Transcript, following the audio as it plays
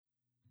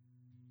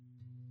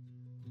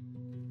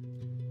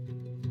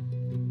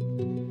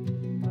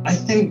I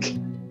think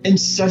in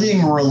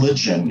studying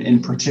religion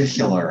in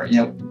particular,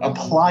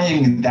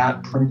 applying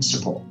that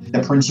principle,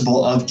 the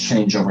principle of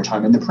change over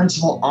time, and the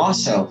principle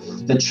also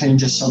that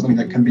change is something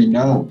that can be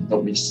known, that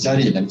we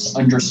study, that it's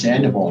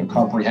understandable and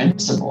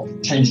comprehensible.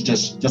 Change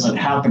just doesn't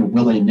happen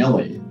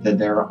willy-nilly, that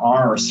there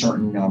are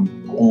certain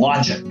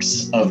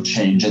logics of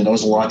change, and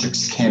those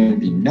logics can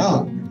be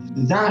known.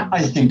 That,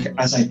 I think,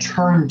 as I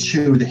turn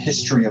to the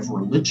history of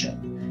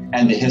religion,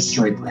 and the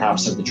history,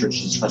 perhaps, of the Church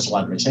of Jesus Christ of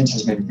Latter-day Saints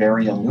has been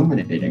very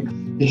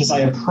illuminating, because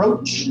I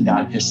approach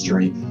that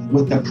history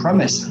with the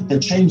premise that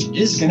change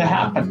is going to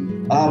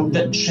happen,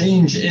 that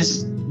change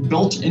is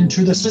built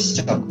into the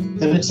system,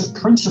 that it's a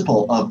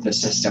principle of the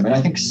system. And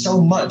I think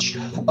so much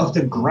of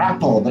the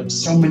grapple that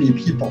so many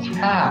people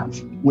have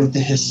with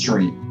the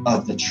history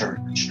of the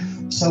Church,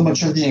 so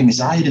much of the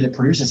anxiety that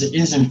produces it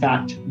is, in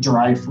fact,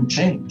 derived from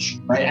change,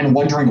 right? And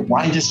wondering,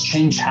 why does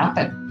change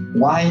happen?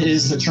 Why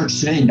is the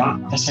Church today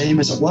not the same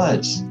as it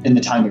was in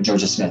the time of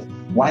Joseph Smith?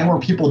 Why were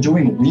people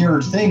doing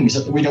weird things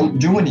that we don't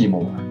do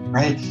anymore,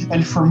 right?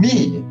 And for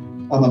me,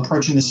 I'm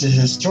approaching this as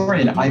a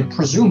historian, I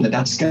presume that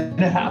that's going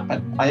to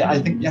happen. I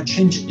think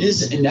change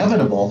is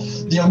inevitable.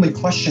 The only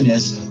question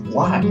is,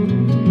 why?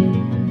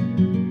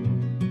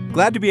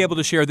 Glad to be able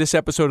to share this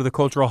episode of the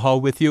Cultural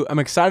Hall with you. I'm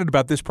excited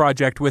about this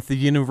project with the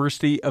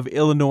University of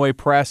Illinois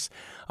Press.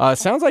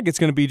 Sounds like it's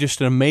going to be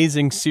just an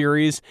amazing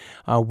series.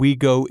 We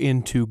go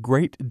into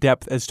great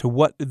depth as to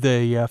what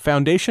the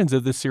foundations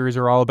of this series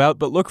are all about,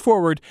 but look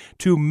forward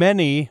to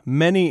many,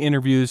 many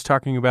interviews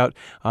talking about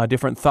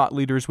different thought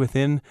leaders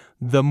within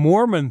the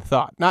Mormon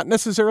thought. Not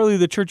necessarily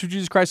the Church of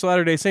Jesus Christ of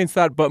Latter-day Saints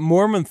thought, but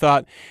Mormon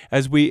thought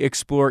as we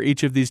explore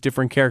each of these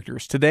different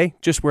characters. Today,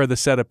 just where the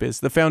setup is,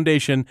 the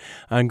foundation.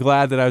 I'm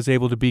glad that I was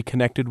able to be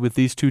connected with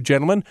these two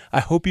gentlemen. I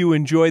hope you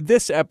enjoyed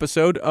this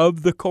episode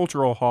of the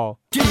Cultural Hall.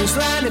 Jesus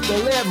land if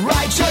they live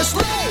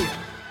righteously.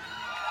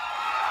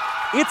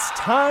 It's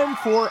time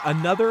for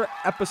another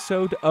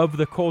episode of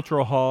the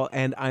Cultural Hall,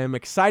 and I am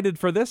excited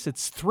for this.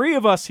 It's three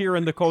of us here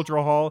in the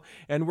Cultural Hall,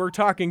 and we're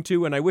talking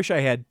to, and I wish I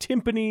had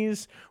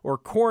timpanis or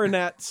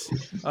cornets,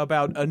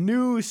 about a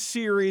new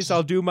series.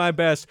 I'll do my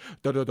best.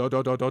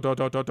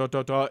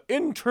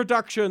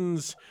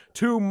 Introductions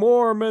to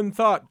Mormon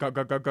thought.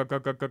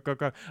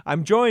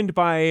 I'm joined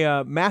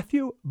by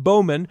Matthew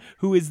Bowman,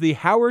 who is the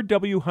Howard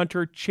W.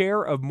 Hunter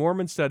Chair of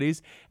Mormon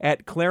Studies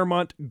at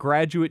Claremont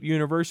Graduate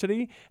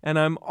University, and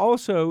I'm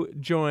also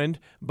joined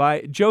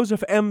by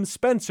Joseph M.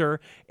 Spencer,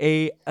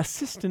 a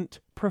assistant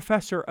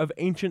professor of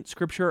ancient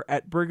scripture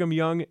at Brigham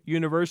Young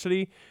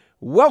University.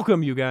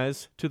 Welcome, you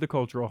guys, to the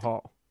Cultural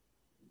Hall.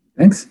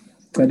 Thanks.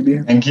 Glad to be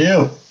here. Thank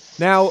you.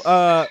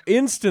 Now,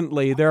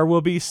 instantly, there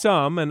will be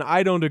some, and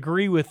I don't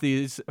agree with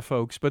these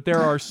folks, but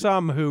there are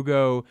some who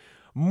go,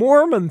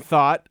 Mormon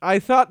thought? I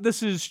thought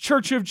this is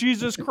Church of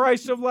Jesus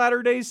Christ of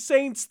Latter-day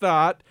Saints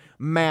thought,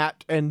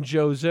 Matt and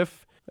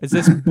Joseph. Is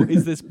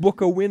this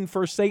book a win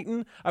for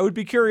Satan? I would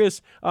be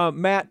curious,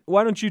 Matt,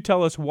 why don't you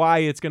tell us why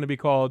it's going to be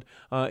called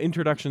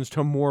Introductions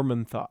to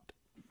Mormon Thought?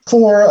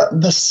 For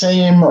the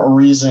same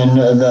reason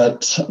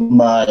that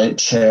my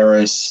chair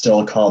is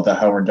still called the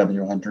Howard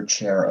W. Hunter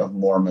Chair of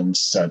Mormon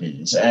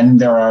Studies, and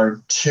there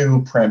are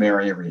two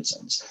primary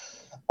reasons.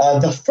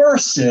 The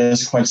first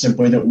is quite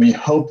simply that we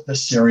hope the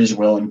series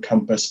will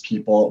encompass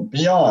people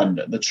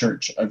beyond the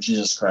Church of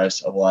Jesus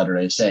Christ of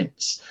Latter-day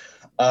Saints.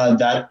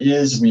 That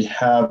is, we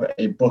have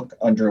a book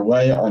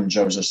underway on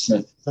Joseph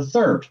Smith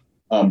III,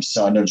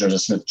 son of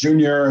Joseph Smith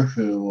Jr.,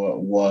 who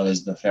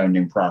was the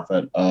founding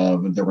prophet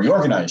of the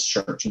reorganized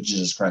Church of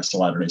Jesus Christ of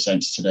Latter-day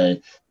Saints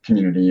today,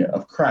 Community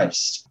of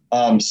Christ.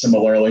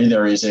 Similarly,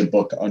 there is a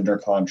book under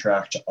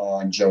contract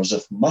on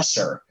Joseph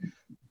Musser,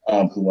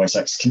 who was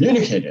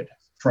excommunicated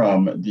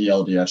from the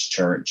LDS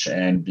Church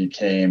and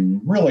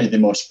became really the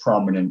most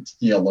prominent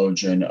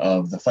theologian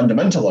of the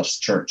fundamentalist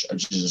Church of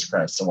Jesus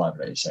Christ of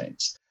Latter-day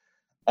Saints.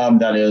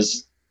 That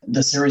is,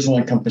 the series will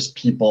encompass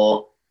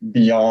people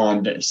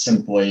beyond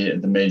simply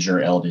the major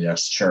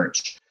LDS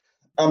Church.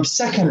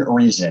 Second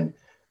reason,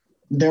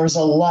 there's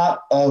a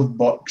lot of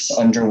books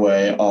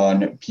underway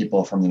on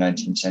people from the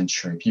 19th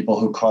century, people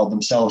who called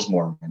themselves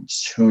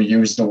Mormons, who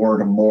used the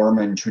word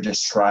Mormon to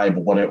describe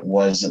what it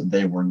was that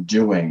they were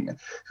doing,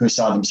 who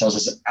saw themselves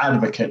as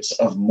advocates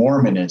of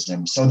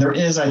Mormonism. So there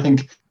is, I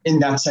think, in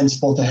that sense,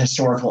 both a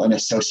historical and a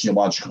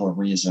sociological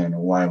reason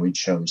why we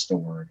chose the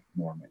word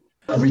Mormon.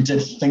 We did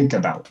think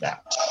about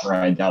that,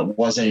 right? That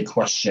was a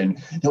question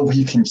that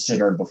we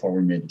considered before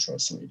we made the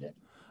choice we did.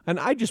 And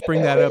I just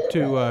bring that up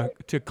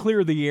to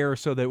clear the air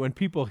so that when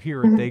people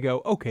hear it, they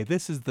go, okay,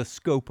 this is the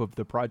scope of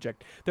the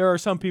project. There are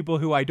some people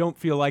who I don't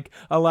feel like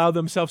allow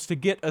themselves to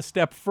get a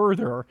step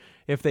further.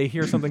 If they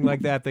hear something like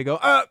that, they go,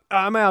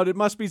 I'm out. It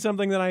must be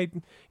something that I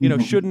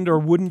shouldn't or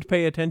wouldn't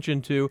pay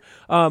attention to.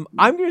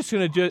 I'm just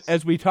going to,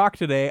 as we talk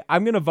today,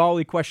 I'm going to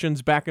volley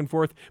questions back and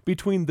forth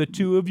between the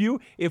two of you.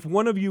 If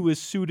one of you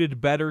is suited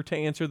better to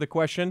answer the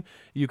question,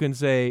 you can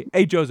say,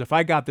 hey, Joseph,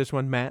 I got this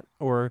one, Matt,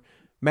 or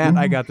Matt,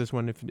 I got this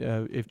one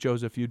if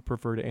Joseph, you'd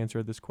prefer to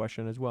answer this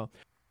question as well.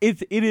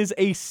 it is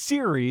a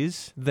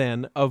series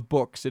then of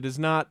books. It is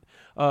not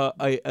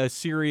a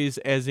series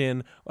as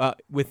in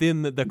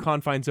within the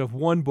confines of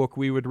one book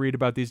we would read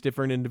about these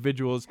different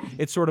individuals.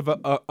 It's sort of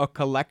a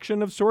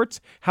collection of sorts.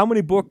 How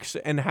many books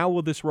and how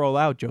will this roll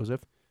out,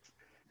 Joseph?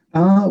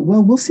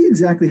 Well, we'll see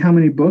exactly how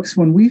many books.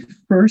 When we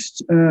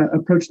first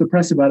approached the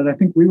press about it, I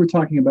think we were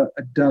talking about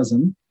a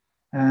dozen.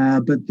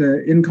 But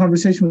in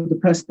conversation with the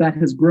press, that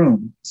has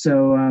grown.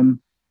 So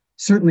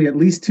certainly at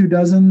least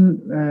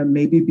 24,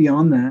 maybe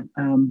beyond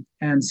that.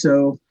 And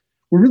so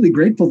we're really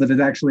grateful that it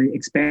actually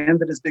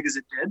expanded as big as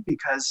it did,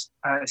 because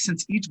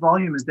since each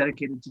volume is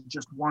dedicated to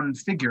just one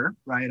figure,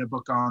 right? A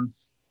book on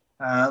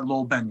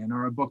Lowell Benyon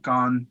or a book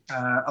on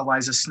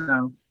Eliza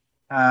Snow,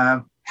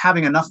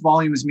 having enough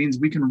volumes means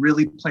we can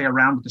really play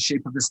around with the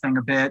shape of this thing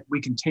a bit. We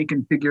can take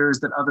in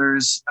figures that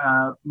others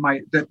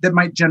might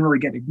generally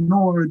get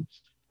ignored,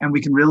 and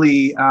we can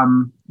really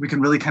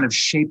kind of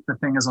shape the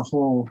thing as a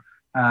whole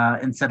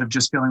instead of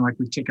just feeling like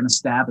we've taken a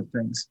stab at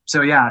things.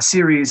 So yeah, a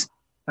series,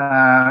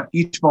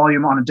 each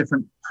volume on a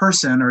different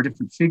person or a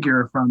different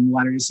figure from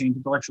Latter-day Saint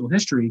intellectual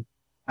history,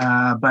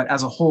 but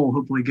as a whole,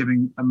 hopefully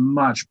giving a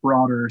much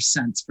broader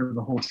sense for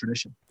the whole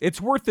tradition.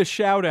 It's worth the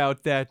shout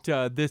out that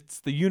the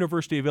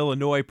University of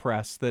Illinois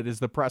Press, that is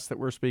the press that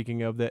we're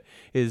speaking of, that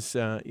is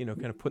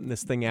kind of putting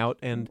this thing out,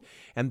 and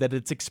that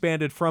it's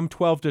expanded from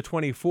 12 to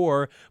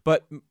 24.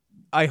 But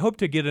I hope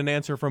to get an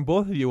answer from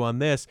both of you on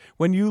this.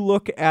 When you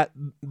look at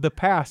the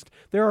past,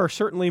 there are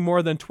certainly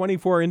more than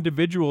 24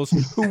 individuals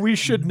who we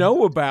should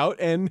know about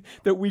and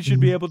that we should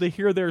be able to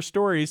hear their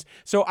stories.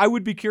 So I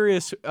would be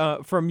curious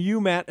from you,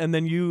 Matt, and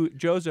then you,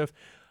 Joseph,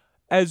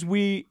 as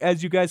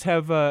you guys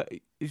have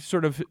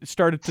sort of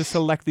started to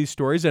select these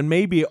stories, and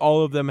maybe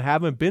all of them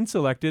haven't been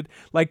selected.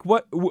 Like,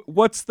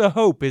 what's the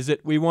hope? Is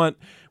it we want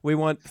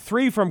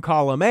 3 from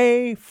column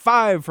A,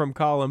 5 from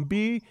column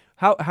B?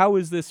 How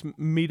is this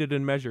meted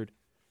and measured?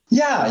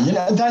 Yeah,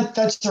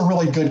 that's a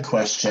really good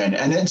question,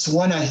 and it's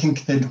one I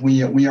think that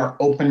we are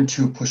open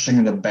to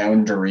pushing the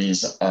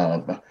boundaries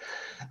of.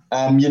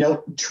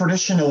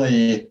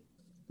 Traditionally,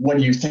 when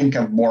you think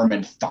of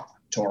Mormon thought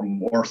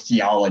or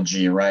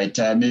theology, right,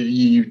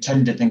 you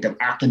tend to think of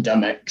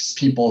academics,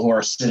 people who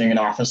are sitting in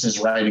offices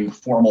writing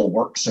formal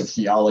works of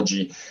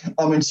theology,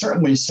 and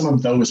certainly some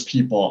of those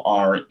people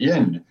are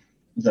in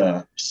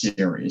the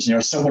series.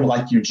 Someone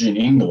like Eugene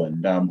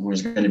England, who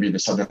is going to be the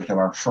subject of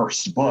our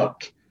first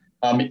book.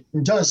 It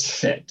does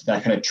fit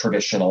that kind of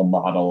traditional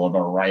model of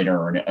a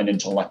writer and an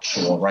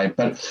intellectual, right?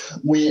 But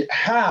we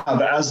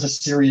have, as the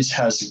series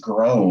has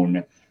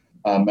grown,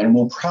 and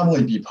we'll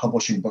probably be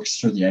publishing books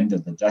through the end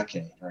of the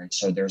decade, right?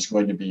 So there's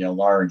going to be a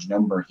large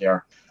number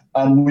here.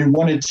 We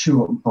wanted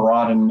to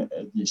broaden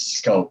the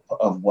scope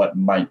of what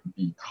might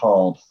be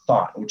called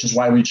thought, which is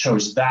why we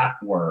chose that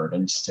word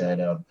instead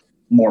of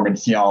Mormon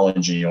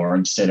theology, or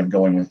instead of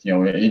going with,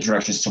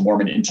 introductions to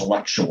Mormon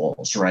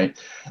intellectuals, right?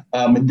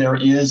 There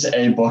is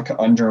a book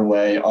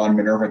underway on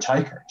Minerva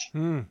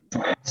Teichert,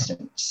 for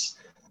instance.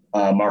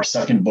 Our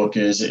second book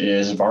is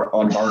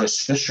on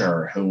Vardis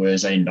Fisher, who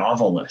is a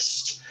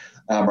novelist,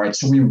 right?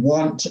 So we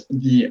want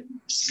the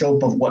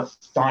scope of what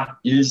thought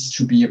is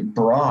to be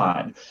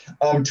broad,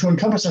 to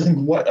encompass, I think,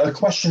 what a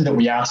question that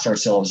we asked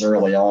ourselves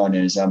early on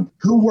is,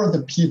 who were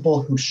the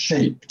people who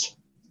shaped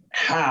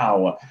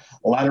how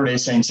Latter-day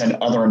Saints and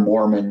other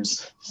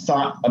Mormons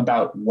thought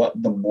about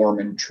what the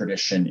Mormon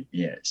tradition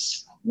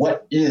is?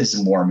 What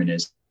is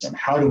Mormonism?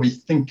 How do we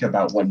think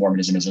about what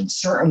Mormonism is? And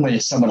certainly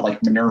someone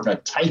like Minerva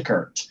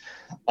Teichert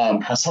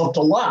has helped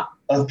a lot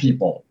of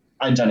people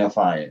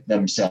identify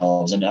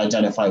themselves and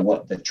identify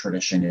what the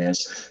tradition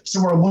is.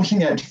 So we're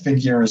looking at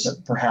figures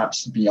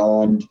perhaps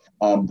beyond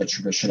the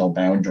traditional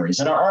boundaries.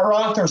 And our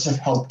authors have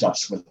helped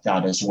us with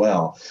that as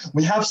well.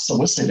 We have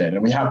solicited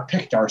and we have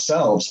picked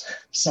ourselves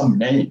some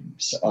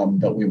names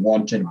that we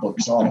wanted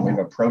books on, and we've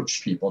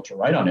approached people to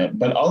write on it.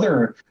 But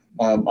other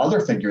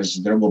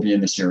figures that will be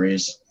in the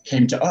series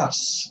came to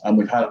us.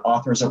 We've had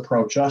authors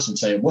approach us and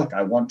say, look,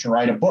 I want to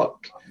write a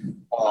book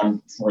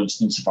on, for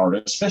instance,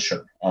 Vardis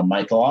Fisher.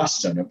 Michael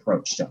Austin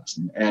approached us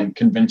and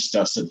convinced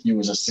us that he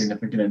was a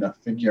significant enough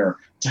figure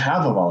to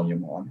have a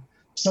volume on.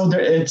 So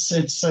it's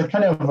a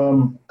kind of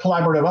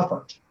collaborative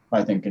effort,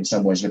 I think, in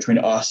some ways, between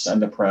us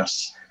and the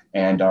press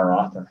and our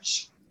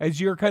authors. As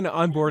you're kind of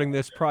onboarding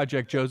this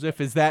project, Joseph,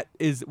 was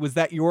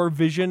that your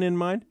vision in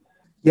mind?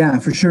 Yeah,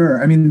 for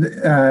sure. I mean,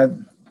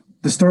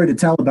 the story to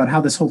tell about how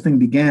this whole thing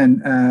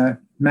began,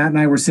 Matt and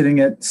I were sitting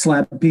at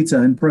Slab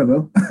Pizza in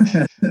Provo,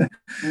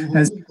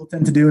 as people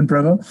tend to do in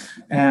Provo,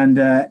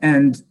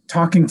 and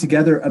talking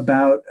together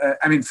about,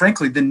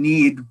 frankly, the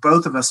need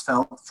both of us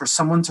felt for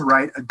someone to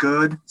write a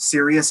good,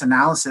 serious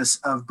analysis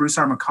of Bruce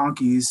R.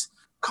 McConkie's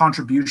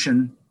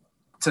contribution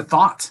to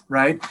thought,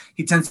 right?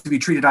 He tends to be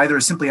treated either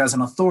simply as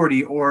an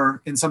authority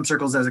or in some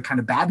circles as a kind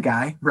of bad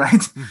guy, right?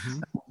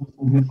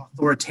 Mm-hmm.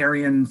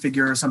 Authoritarian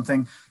figure or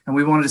something. And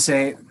we wanted to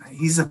say,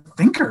 he's a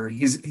thinker.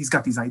 He's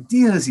got these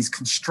ideas. He's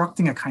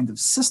constructing a kind of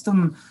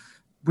system.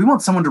 We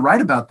want someone to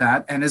write about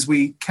that. And as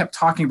we kept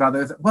talking about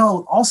it,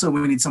 well, also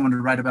we need someone to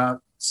write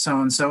about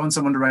so-and-so and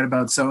someone to write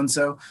about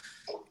so-and-so.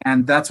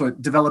 And that's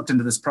what developed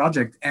into this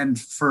project. And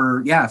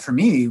for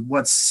me,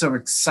 what's so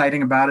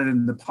exciting about it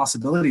and the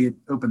possibility it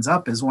opens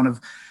up is one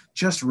of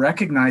just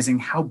recognizing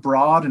how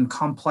broad and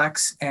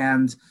complex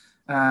and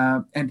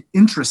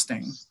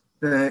interesting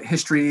the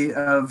history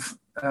of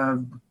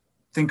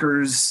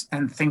thinkers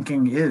and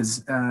thinking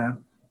is.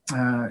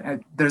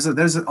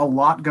 There's a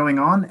lot going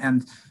on,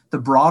 and the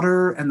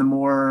broader and the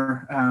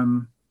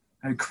more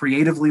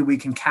creatively we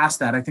can cast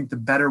that, I think the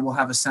better we'll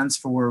have a sense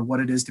for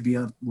what it is to be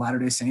a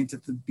Latter-day Saint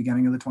at the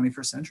beginning of the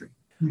 21st century.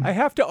 I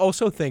have to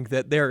also think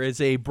that there is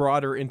a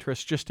broader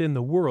interest just in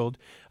the world.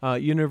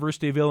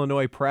 University of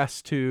Illinois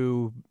Press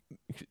to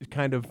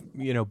kind of,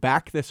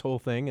 back this whole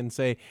thing and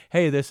say,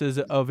 hey, this is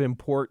of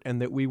import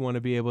and that we want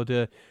to be able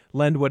to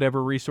lend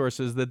whatever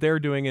resources that they're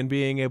doing and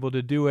being able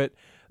to do it.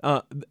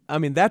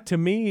 That to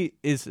me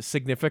is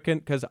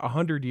significant because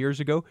 100 years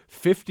ago,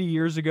 50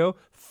 years ago,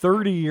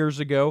 30 years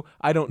ago,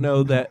 I don't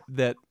know that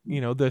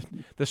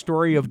the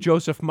story of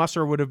Joseph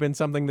Musser would have been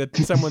something that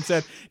someone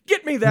said,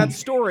 get me that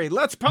story,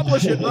 let's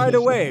publish it right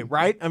away,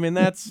 right?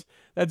 That's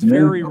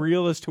very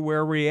real as to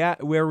where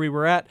we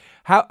were at.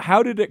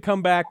 How did it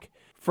come back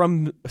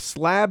from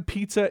Slab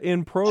Pizza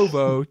in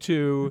Provo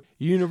to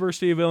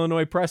University of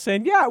Illinois Press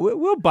saying, yeah,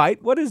 we'll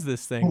bite. What is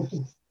this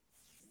thing?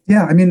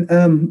 Yeah,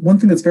 one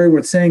thing that's very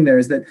worth saying there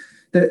is that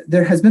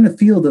there has been a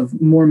field of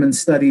Mormon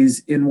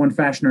studies in one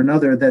fashion or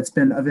another that's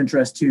been of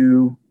interest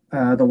to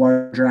the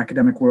larger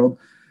academic world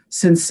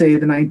since, say,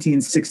 the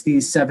 1960s,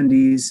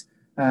 70s,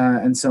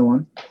 and so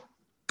on.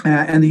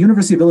 And the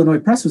University of Illinois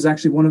Press was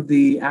actually one of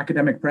the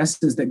academic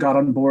presses that got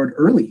on board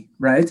early,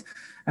 right?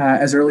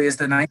 As early as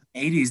the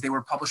 1980s, they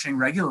were publishing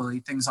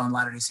regularly things on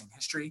Latter-day Saint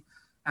history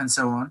and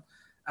so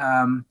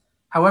on.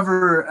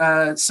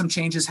 However, some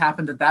changes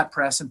happened at that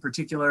press in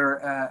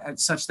particular,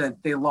 such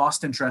that they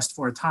lost interest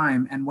for a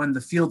time. And when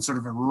the field sort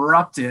of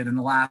erupted in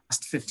the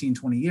last 15,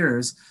 20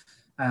 years,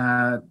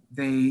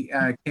 they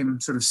came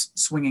sort of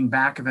swinging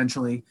back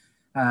eventually,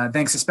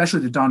 thanks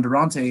especially to Dawn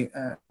Durante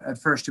at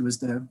first, who was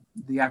the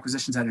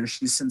acquisitions editor.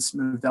 She's since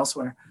moved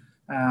elsewhere.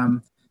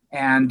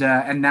 And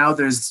now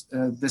there's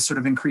this sort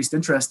of increased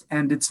interest.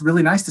 And it's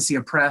really nice to see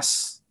a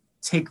press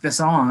take this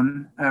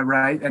on,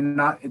 right?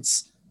 And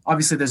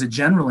obviously there's a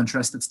general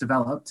interest that's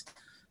developed,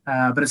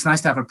 but it's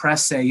nice to have a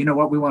press say, you know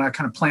what, we want to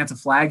kind of plant a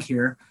flag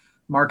here,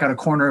 mark out a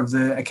corner of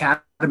the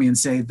academy and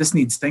say, this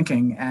needs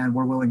thinking and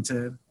we're willing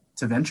to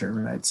venture,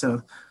 right?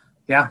 So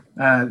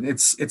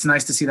it's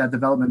nice to see that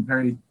development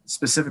very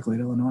specifically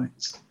at Illinois.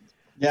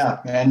 Yeah,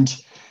 and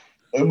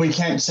we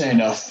can't say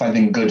enough, I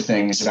think, good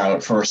things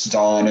about first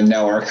Dawn and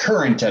now our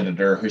current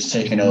editor who's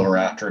taken over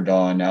after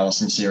Dawn,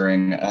 Allison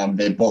Searing.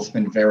 They've both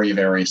been very,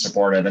 very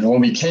supportive. And when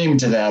we came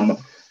to them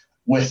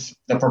with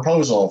the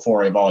proposal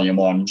for a volume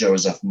on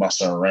Joseph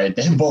Musser, right?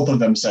 Both of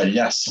them said,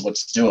 yes,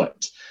 let's do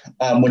it,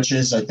 which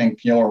is, I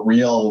think, a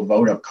real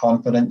vote of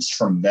confidence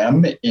from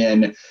them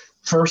in,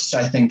 first,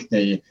 I think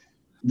the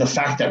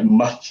fact that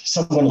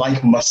someone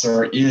like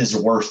Musser is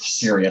worth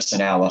serious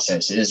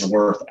analysis, is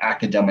worth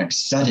academic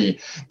study,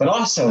 but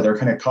also their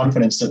kind of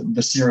confidence that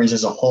the series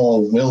as a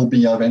whole will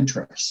be of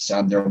interest.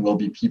 There will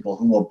be people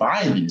who will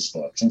buy these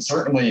books. And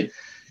certainly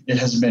it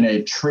has been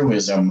a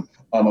truism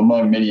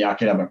among many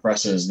academic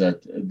presses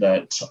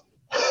that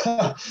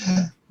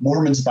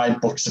Mormons buy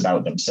books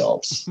about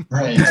themselves,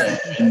 right?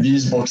 And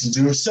these books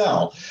do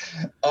sell.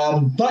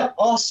 But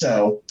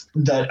also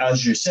that,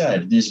 as you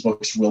said, these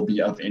books will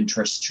be of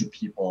interest to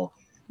people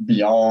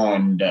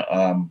beyond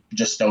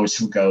just those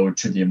who go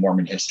to the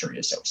Mormon History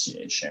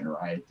Association,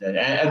 right?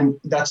 And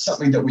that's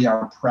something that we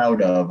are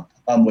proud of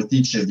with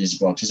each of these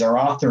books, is our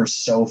authors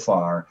so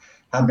far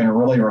have been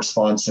really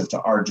responsive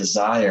to our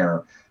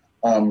desire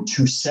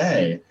to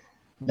say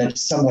that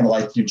someone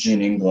like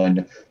Eugene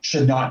England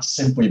should not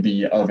simply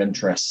be of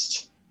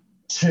interest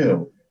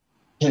to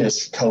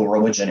his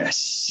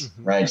co-religionists,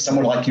 right?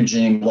 Someone like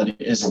Eugene England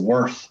is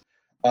worth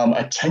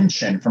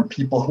attention from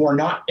people who are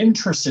not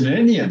interested in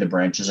any of the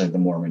branches of the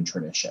Mormon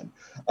tradition,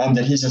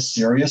 that he's a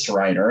serious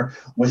writer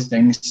with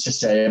things to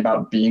say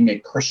about being a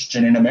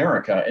Christian in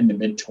America in the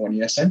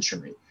mid-20th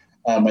century.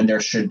 And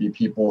there should be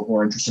people who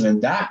are interested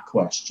in that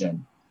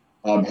question,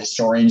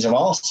 historians of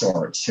all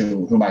sorts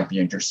who might be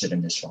interested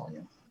in this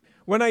volume.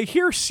 When I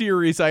hear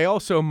series,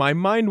 my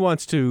mind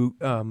wants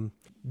to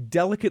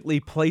delicately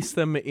place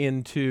them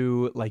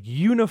into like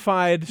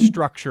unified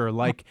structure.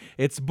 Like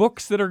it's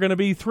books that are going to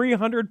be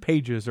 300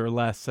 pages or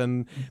less,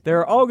 and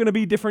they're all going to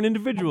be different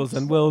individuals,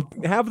 and we'll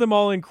have them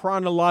all in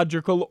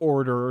chronological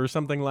order or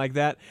something like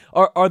that.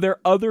 Are there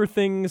other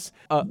things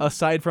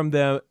aside from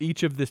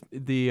each of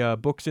the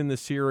books in the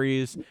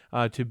series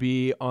to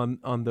be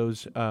on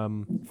those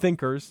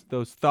thinkers,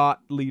 those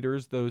thought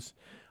leaders, those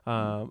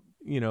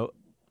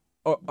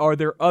Are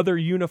there other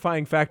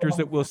unifying factors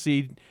that we'll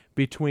see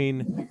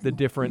between the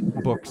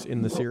different books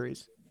in the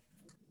series?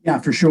 Yeah,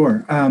 for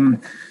sure.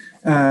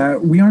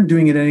 We aren't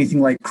doing it in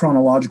anything like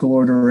chronological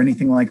order or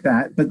anything like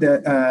that, but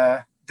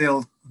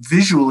they'll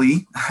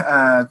visually,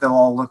 they'll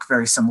all look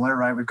very similar,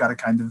 right? We've got a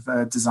kind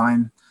of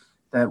design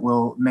that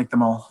will make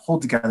them all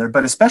hold together.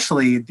 But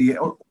especially the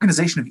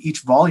organization of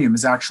each volume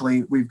is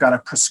actually, we've got a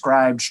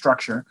prescribed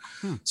structure.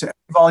 So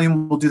every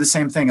volume will do the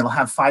same thing. It'll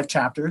have 5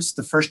 chapters.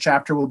 The first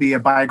chapter will be a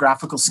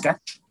biographical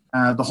sketch.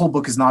 The whole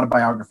book is not a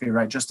biography,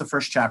 right? Just the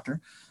first chapter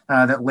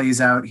that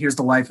lays out, here's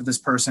the life of this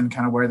person,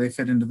 kind of where they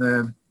fit into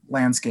the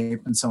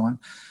landscape and so on.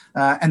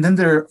 And then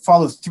there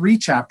follow 3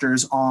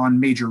 chapters on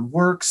major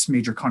works,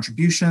 major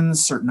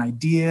contributions, certain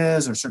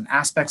ideas or certain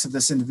aspects of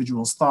this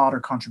individual's thought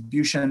or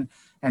contribution.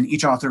 And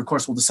each author, of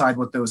course, will decide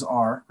what those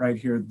are, right?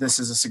 Here, this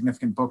is a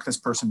significant book this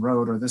person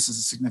wrote, or this is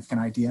a significant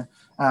idea.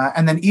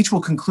 And then each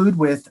will conclude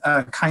with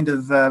a kind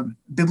of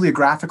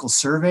bibliographical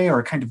survey or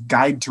a kind of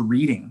guide to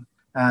reading.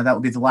 That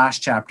will be the last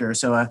chapter.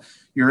 So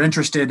you're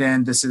interested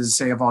in, this is,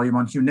 say, a volume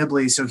on Hugh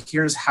Nibley. So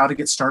here's how to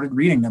get started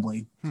reading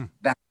Nibley.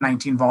 That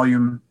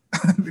 19-volume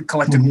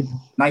collective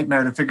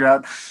nightmare to figure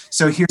out.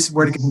 So here's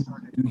where to get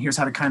started, and here's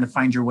how to kind of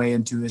find your way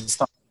into his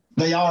thought.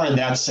 They are, in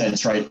that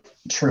sense, right,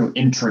 true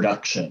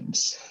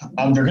introductions.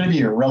 They're going to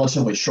be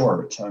relatively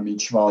short.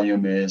 Each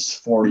volume is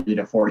 40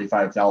 to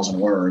 45,000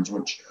 words,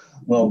 which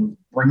will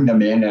bring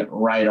them in at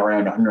right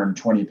around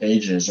 120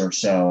 pages or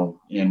so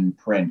in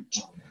print.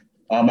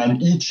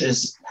 And each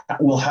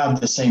will have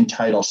the same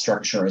title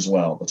structure as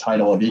well. The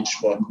title of each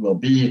book will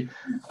be,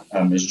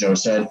 as Joe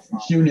said,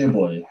 Hugh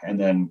Nibley, and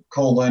then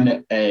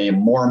colon, a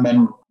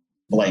Mormon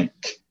blank.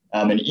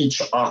 And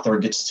each author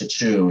gets to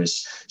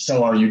choose.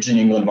 So our Eugene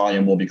England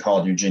volume will be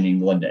called Eugene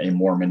England, a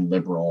Mormon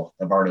liberal.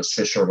 The Vardis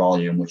Fisher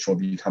volume, which will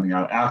be coming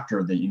out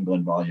after the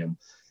England volume,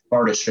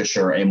 Vardis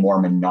Fisher, a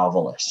Mormon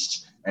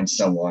novelist, and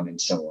so on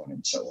and so on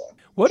and so on.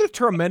 What a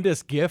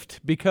tremendous gift,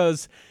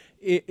 because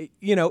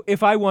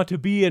if I want to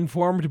be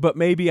informed, but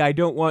maybe I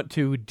don't want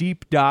to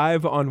deep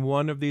dive on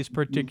one of these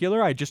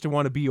particular, I just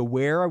want to be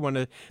aware, I want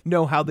to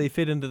know how they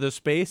fit into the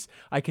space,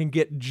 I can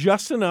get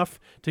just enough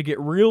to get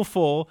real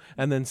full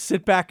and then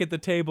sit back at the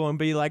table and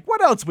be like,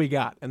 what else we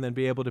got? And then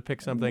be able to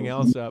pick something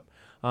else up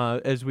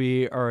as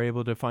we are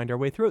able to find our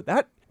way through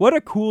it. What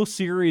a cool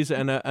series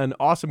and an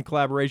awesome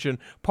collaboration.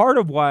 Part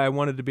of why I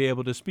wanted to be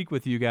able to speak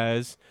with you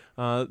guys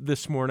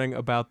this morning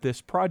about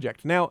this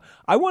project. Now,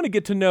 I want to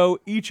get to know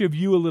each of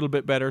you a little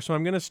bit better, so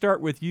I'm going to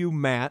start with you,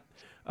 Matt.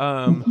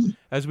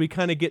 As we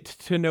kind of get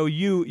to know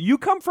you, you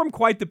come from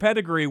quite the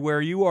pedigree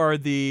where you are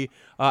the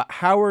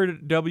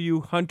Howard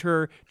W.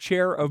 Hunter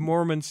Chair of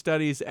Mormon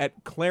Studies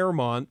at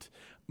Claremont,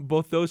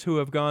 both those who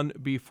have gone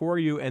before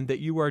you and that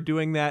you are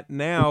doing that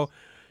now.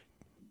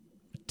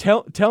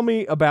 Tell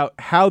me about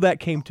how that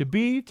came to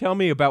be. Tell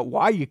me about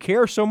why you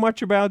care so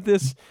much about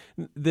this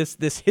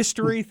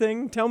history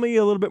thing. Tell me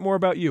a little bit more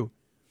about you.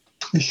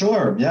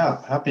 Sure.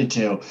 Yeah, happy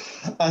to.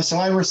 So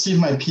I received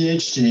my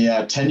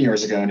PhD 10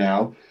 years ago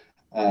now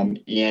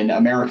in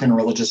American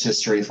religious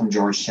history from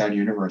Georgetown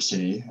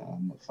University.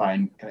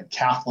 Fine kind of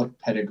Catholic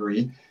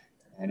pedigree.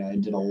 And I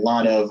did a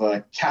lot of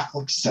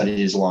Catholic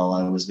studies while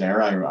I was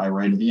there. I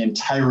read the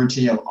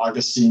entirety of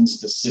Augustine's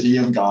The City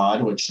of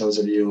God, which those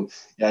of you,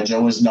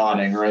 Joe was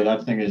nodding, right?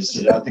 That thing is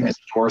a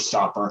door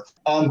stopper.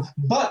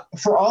 But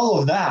for all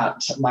of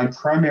that, my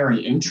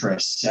primary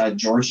interest at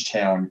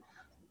Georgetown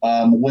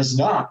was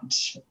not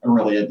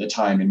really at the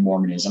time in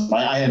Mormonism.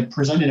 I had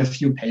presented a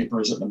few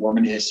papers at the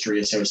Mormon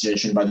History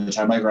Association by the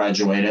time I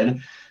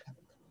graduated,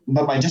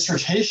 but my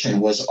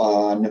dissertation was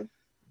on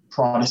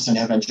Protestant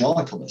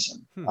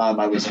evangelicalism.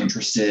 I was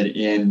interested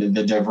in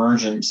the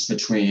divergence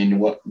between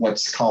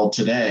what's called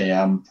today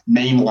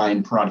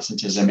mainline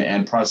Protestantism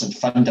and Protestant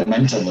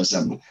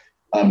fundamentalism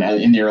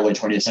in the early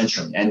 20th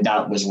century. And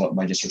that was what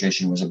my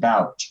dissertation was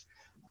about.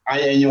 I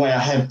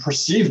have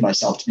perceived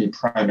myself to be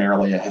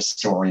primarily a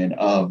historian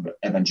of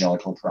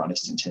evangelical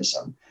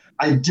Protestantism.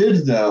 I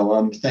did,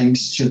 though,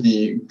 thanks to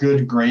the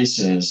good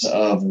graces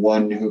of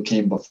one who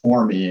came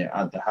before me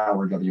at the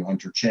Howard W.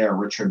 Hunter Chair,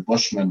 Richard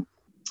Bushman,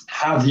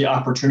 have the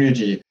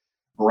opportunity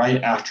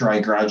right after I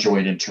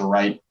graduated to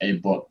write a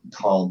book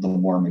called The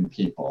Mormon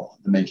People,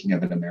 The Making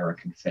of an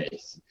American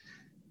Faith.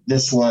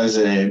 This was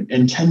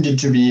intended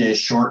to be a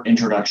short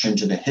introduction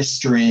to the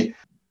history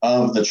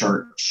of the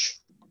church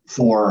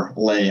for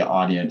lay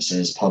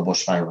audiences,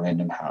 published by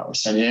Random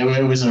House. And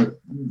it was a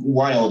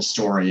wild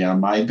story.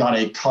 I got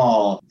a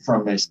call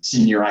from a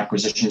senior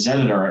acquisitions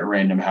editor at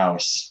Random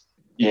House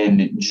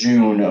in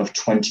June of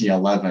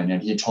 2011,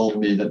 and he told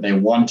me that they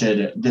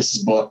wanted this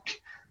book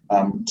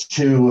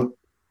to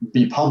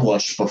be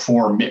published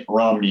before Mitt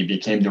Romney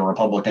became the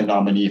Republican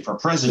nominee for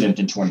president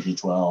in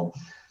 2012.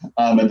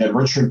 And then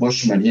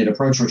he had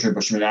approached Richard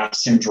Bushman,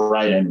 asked him to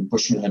write it, and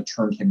Bushman had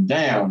turned him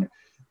down,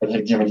 but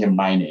had given him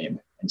my name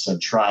and said,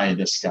 try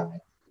this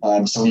guy.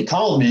 So he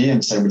called me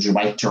and said, would you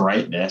like to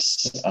write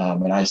this?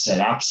 And I said,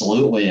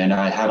 absolutely. And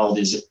I had all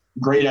these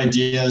great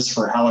ideas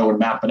for how I would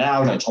map it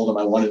out. I told him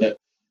I wanted it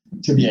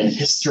to be a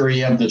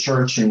history of the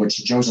church in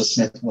which Joseph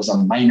Smith was a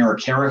minor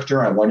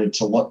character. I wanted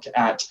to look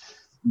at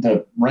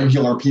the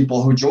regular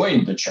people who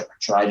joined the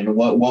church, right? And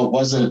what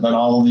was it that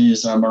all of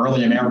these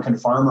early American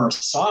farmers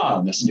saw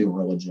in this new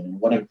religion,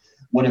 and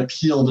what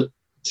appealed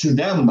to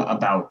them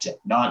about it,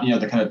 not,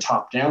 the kind of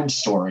top-down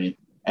story.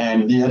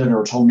 And the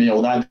editor told me,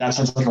 "Oh, that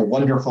sounds like a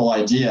wonderful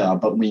idea,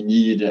 but we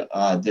need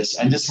this."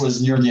 And this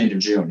was near the end of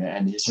June.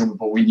 And he said,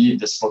 "But we need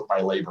this book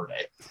by Labor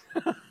Day."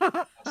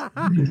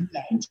 Do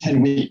that in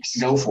 10 weeks.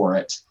 Go for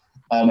it.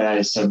 And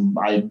I said,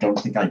 "I don't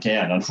think I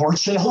can,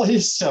 unfortunately."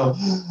 So,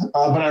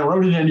 but I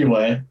wrote it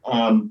anyway.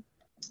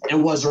 It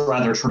was a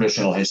rather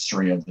traditional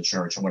history of the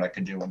church and what I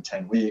could do in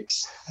 10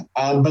 weeks.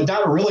 But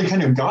that really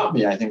kind of got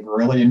me, I think,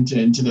 really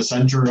into the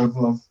center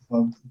of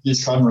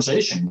these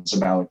conversations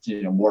about,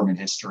 Mormon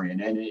history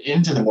and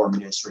into the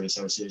Mormon History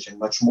Association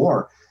much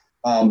more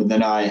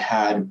than I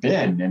had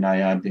been. And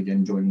I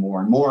began doing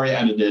more and more. I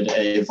edited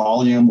a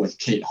volume with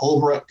Kate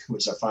Holbrook, who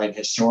is a fine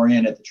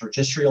historian at the Church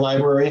History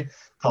Library,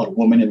 called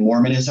Woman in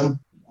Mormonism.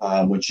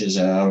 Which is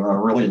a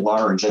really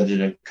large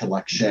edited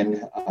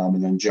collection.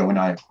 And then Joe and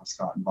I, of course,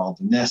 got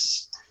involved in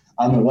this.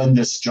 And when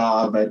this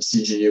job at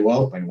CGU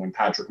opened, when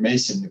Patrick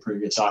Mason, the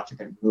previous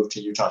occupant, moved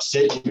to Utah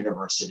State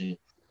University,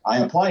 I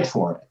applied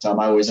for it.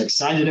 I was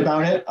excited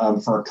about it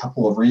for a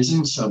couple of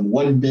reasons.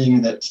 One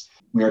being that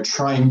we are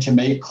trying to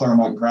make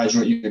Claremont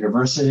Graduate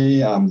University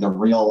the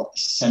real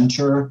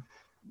center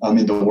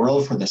in the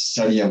world for the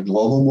study of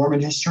global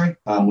Mormon history.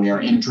 We are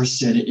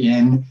interested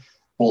in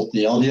both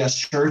the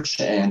LDS Church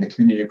and the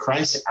Community of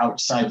Christ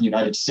outside the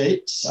United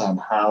States,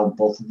 how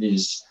both of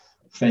these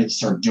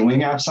faiths are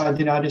doing outside the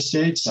United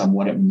States,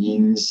 what it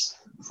means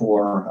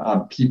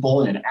for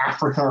people in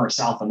Africa or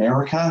South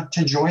America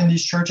to join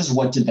these churches.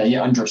 What did they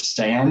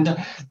understand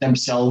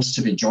themselves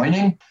to be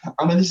joining?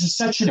 This is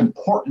such an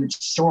important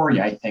story,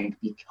 I think,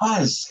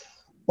 because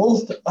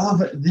both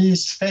of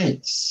these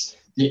faiths,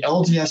 the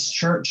LDS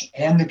Church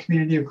and the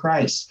Community of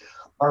Christ,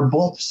 are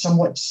both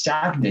somewhat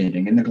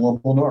stagnating in the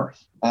global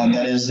north.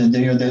 That is,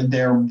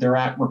 they're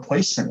at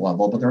replacement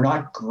level, but they're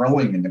not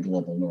growing in the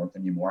global north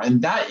anymore.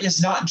 And that is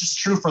not just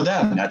true for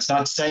them. That's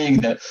not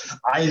saying that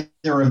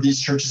either of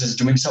these churches is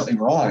doing something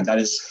wrong. That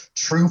is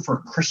true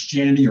for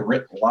Christianity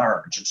writ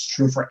large. It's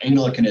true for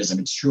Anglicanism.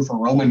 It's true for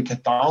Roman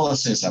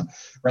Catholicism,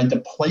 right?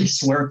 The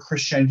place where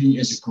Christianity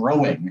is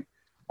growing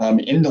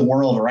in the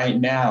world right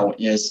now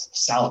is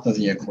south of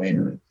the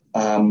equator.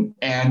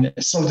 And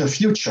so the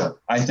future,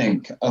 I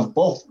think, of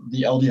both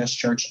the LDS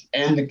Church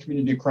and the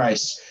Community of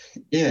Christ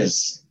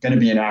is going to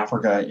be in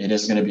Africa. It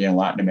is going to be in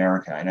Latin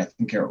America. And I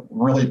think it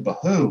really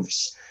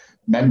behooves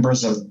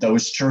members of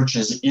those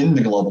churches in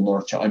the global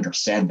north to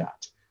understand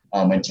that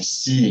and to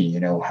see,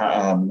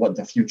 what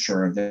the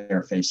future of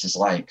their faith is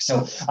like.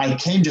 So I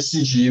came to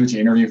CGU to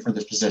interview for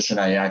this position.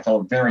 I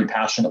felt very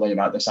passionately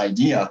about this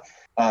idea.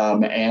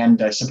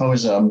 And I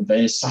suppose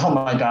they saw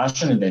my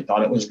passion and they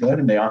thought it was good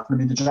and they offered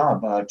me the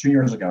job 2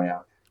 years ago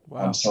now.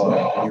 Wow. So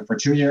I've been here for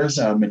 2 years.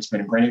 It's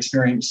been a great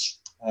experience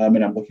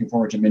and I'm looking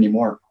forward to many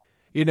more.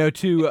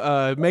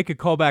 To make a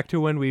callback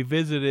to when we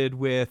visited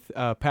with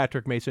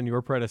Patrick Mason,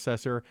 your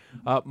predecessor,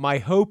 my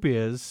hope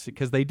is,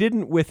 because they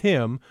didn't with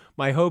him,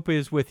 my hope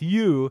is with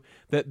you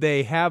that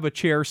they have a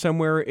chair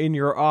somewhere in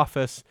your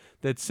office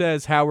that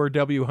says Howard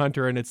W.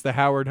 Hunter and it's the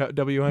Howard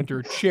W.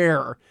 Hunter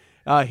chair.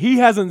 He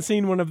hasn't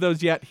seen one of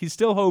those yet. He's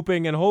still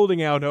hoping and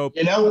holding out hope.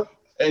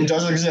 It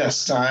does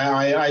exist.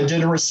 I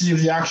did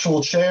receive the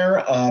actual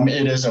chair.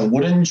 It is a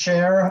wooden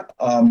chair.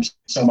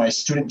 So my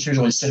students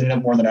usually sit in it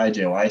more than I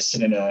do. I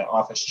sit in an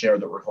office chair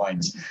that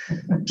reclines.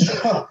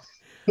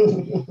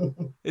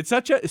 It's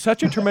such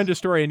a tremendous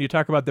story, and you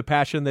talk about the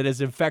passion that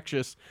is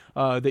infectious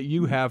that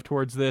you have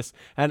towards this,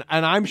 and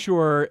I'm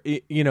sure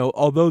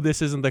although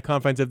this isn't the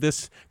confines of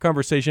this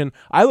conversation,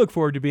 I look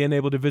forward to being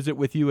able to visit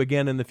with you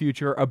again in the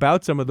future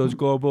about some of those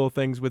global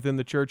things within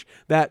the church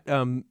that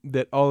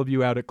that all of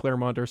you out at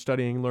Claremont are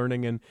studying,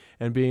 learning,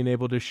 and being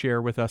able to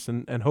share with us,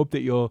 and hope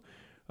that you'll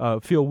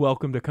feel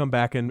welcome to come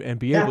back and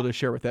be able to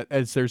share with that.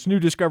 As there's new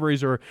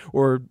discoveries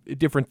or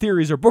different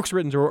theories or books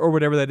written or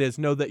whatever that is,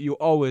 know that you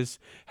always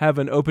have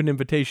an open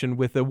invitation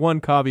with the one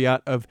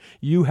caveat of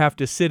you have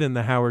to sit in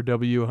the Howard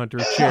W. Hunter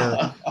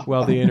chair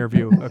while the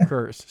interview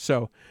occurs.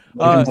 So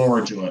looking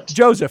forward to it.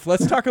 Joseph,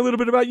 let's talk a little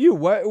bit about you.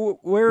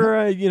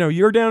 Where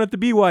you're down at the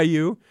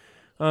BYU.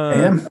 I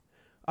am.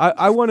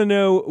 I want to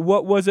know,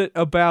 what was it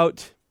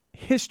about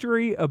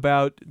history,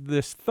 about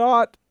this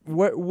thought?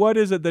 What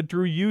is it that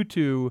drew you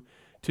to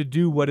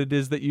do what it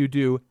is that you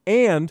do?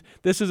 And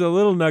this is a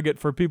little nugget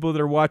for people that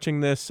are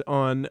watching this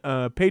on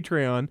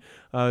Patreon,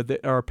 that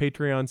are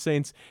Patreon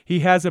saints.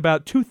 He has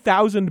about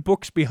 2,000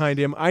 books behind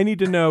him. I need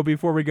to know,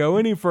 before we go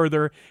any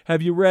further,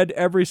 have you read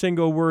every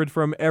single word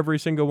from every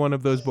single one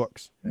of those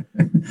books?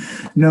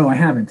 No, I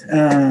haven't.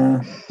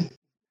 I'm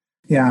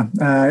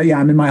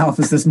in my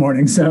office this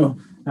morning. So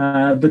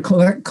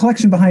the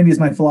collection behind me is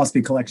my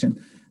philosophy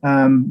collection,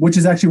 which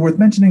is actually worth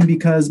mentioning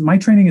because my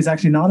training is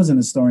actually not as an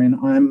historian.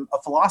 I'm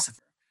a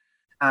philosopher.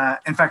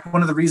 In fact,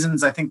 one of the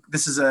reasons I think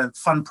this is a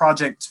fun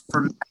project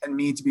for Matt and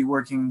me to be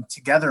working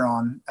together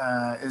on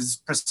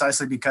is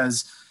precisely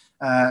because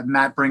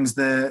Matt brings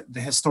the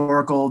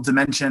historical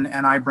dimension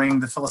and I bring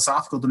the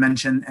philosophical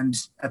dimension. And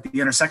at the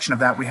intersection of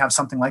that, we have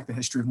something like the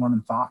history of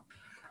Mormon thought.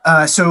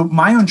 So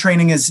my own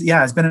training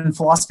has been in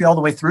philosophy all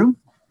the way through.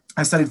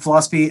 I studied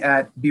philosophy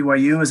at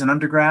BYU as an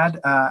undergrad.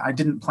 I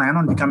didn't plan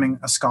on becoming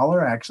a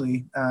scholar. I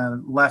actually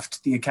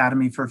left the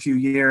academy for a few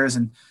years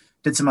and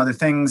did some other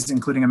things,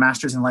 including a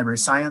master's in library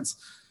science.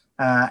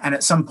 And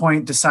at some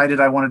point decided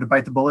I wanted to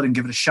bite the bullet and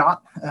give it a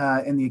shot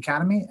in the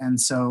academy.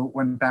 And so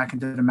went back and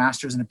did a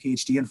master's and a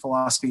PhD in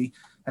philosophy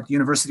at the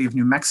University of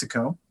New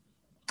Mexico,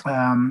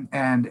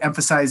 and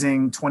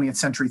emphasizing 20th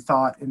century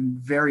thought in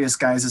various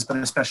guises, but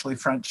especially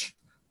French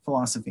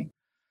philosophy.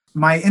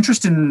 My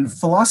interest in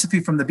philosophy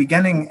from the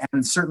beginning,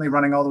 and certainly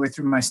running all the way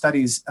through my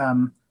studies,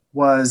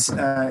 was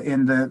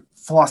in the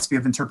philosophy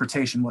of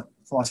interpretation, what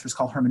philosophers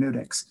call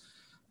hermeneutics.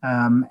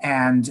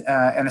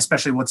 And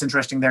especially what's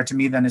interesting there to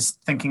me then is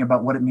thinking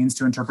about what it means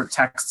to interpret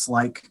texts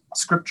like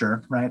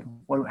scripture, right?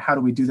 How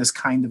do we do this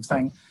kind of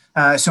thing?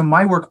 So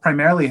my work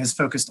primarily has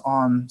focused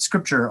on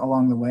scripture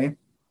along the way.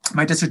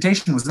 My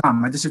dissertation was not.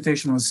 My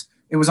dissertation was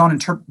on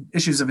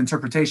issues of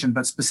interpretation,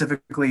 but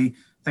specifically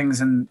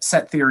things in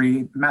set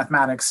theory,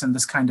 mathematics, and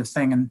this kind of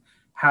thing, and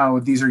how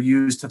these are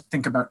used to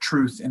think about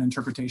truth in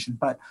interpretation.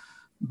 But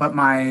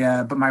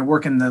my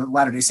work in the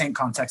Latter-day Saint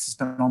context has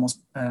been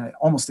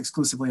almost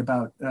exclusively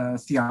about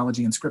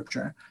theology and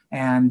scripture.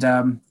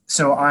 And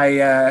so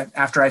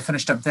after I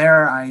finished up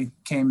there, I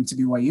came to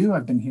BYU.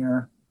 I've been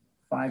here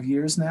 5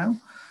 years now,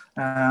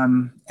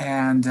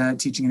 and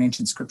teaching in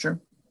ancient scripture.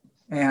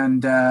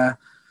 But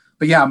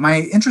yeah,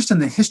 my interest in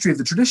the history of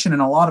the tradition, in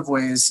a lot of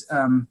ways,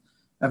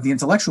 of the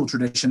intellectual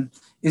tradition,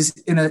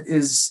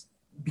 is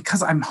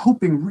because I'm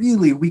hoping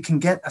really we can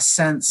get a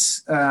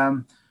sense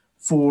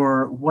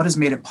for what has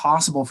made it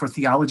possible for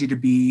theology to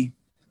be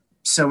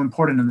so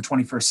important in the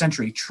 21st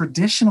century.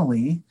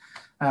 Traditionally,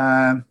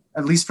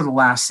 at least for the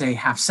last, say,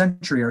 half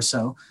century or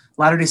so,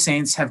 Latter-day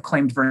Saints have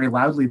claimed very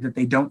loudly that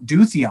they don't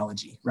do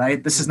theology,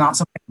 right? This is not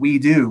something we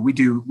do. We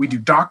do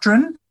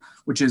doctrine,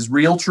 which is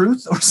real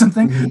truth or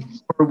something,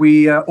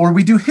 mm-hmm. or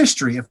we do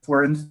history if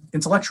we're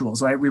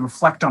intellectuals, right? We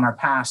reflect on our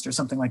past or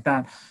something like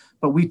that.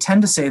 But we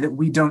tend to say that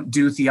we don't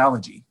do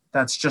theology.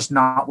 That's just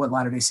not what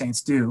Latter-day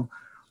Saints do.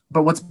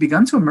 But what's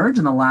begun to emerge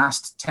in the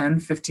last 10,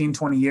 15,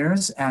 20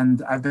 years,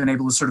 and I've been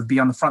able to sort of be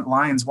on the front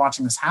lines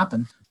watching this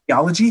happen,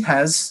 theology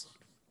has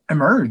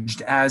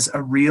emerged as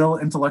a real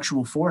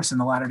intellectual force in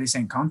the Latter-day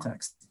Saint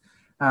context.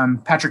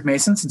 Patrick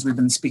Mason, since we've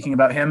been speaking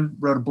about him,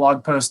 wrote a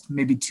blog post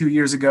maybe 2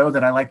 years ago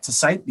that I like to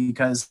cite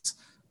because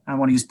I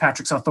want to use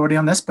Patrick's authority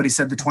on this, but he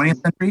said the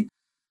 20th century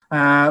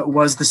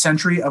was the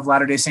century of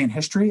Latter-day Saint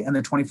history, and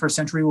the 21st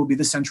century will be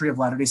the century of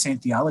Latter-day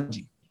Saint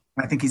theology.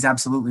 I think he's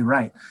absolutely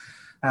right.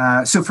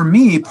 So for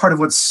me, part of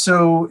what's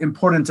so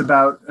important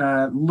about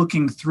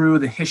looking through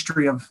the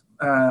history of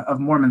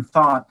Mormon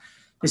thought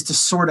is to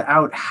sort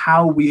out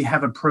how we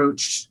have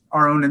approached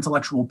our own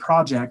intellectual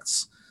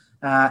projects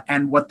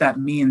and what that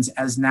means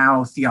as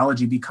now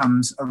theology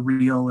becomes a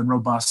real and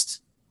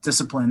robust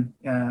discipline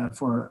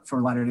for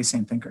Latter-day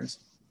Saint thinkers.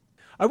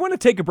 I want to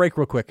take a break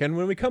real quick, and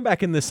when we come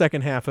back in the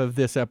second half of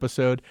this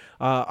episode,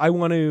 I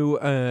want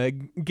to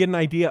get an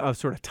idea of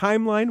sort of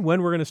timeline,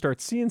 when we're going to start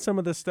seeing some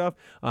of this stuff,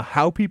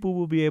 how people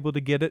will be able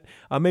to get it,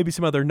 maybe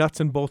some other nuts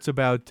and bolts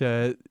about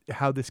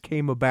how this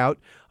came about,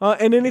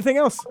 and anything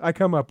else I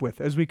come up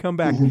with as we come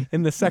back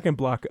in the second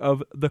block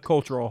of the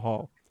Cultural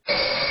Hall.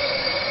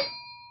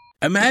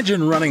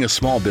 Imagine running a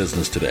small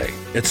business today.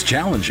 It's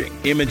challenging.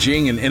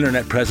 Imaging and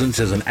internet presence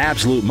is an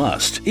absolute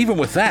must. Even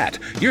with that,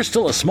 you're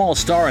still a small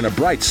star in a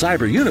bright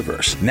cyber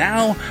universe.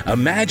 Now,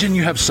 imagine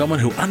you have someone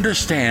who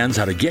understands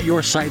how to get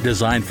your site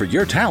designed for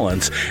your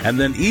talents and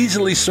then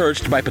easily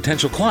searched by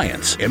potential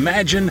clients.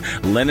 Imagine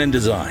Lennon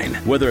Design.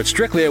 Whether it's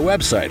strictly a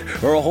website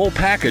or a whole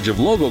package of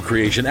logo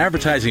creation,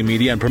 advertising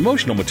media, and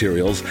promotional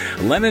materials,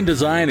 Lennon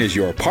Design is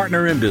your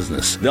partner in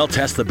business. They'll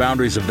test the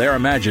boundaries of their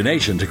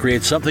imagination to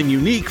create something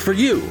unique for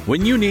you.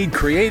 When you need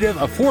creative,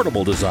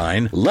 affordable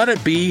design, let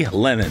it be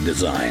Lennon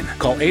Design.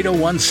 Call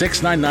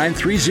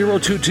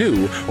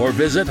 801-699-3022 or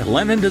visit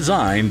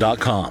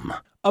LennonDesign.com.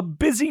 A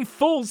busy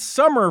full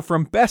summer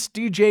from Best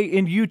DJ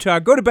in Utah.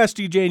 Go to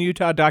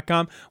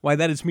bestdjinutah.com. Why,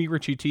 that is me,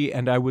 Richie T,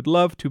 and I would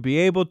love to be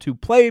able to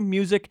play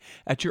music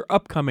at your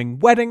upcoming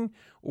wedding,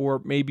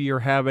 or maybe you're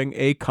having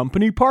a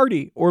company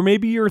party, or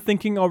maybe you're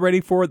thinking already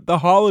for the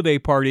holiday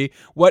party.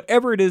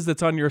 Whatever it is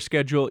that's on your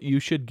schedule, you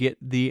should get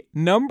the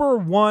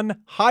 #1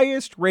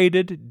 highest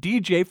rated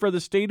DJ for the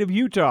state of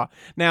Utah.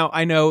 Now,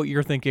 I know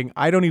you're thinking,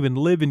 I don't even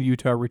live in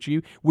Utah,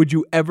 Richie. Would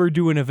you ever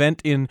do an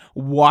event in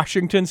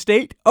Washington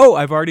State? Oh,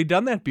 I've already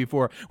done that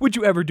before. Would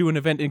you ever do an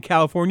event in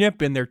California?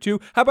 Been there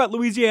too. How about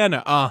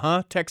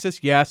Louisiana?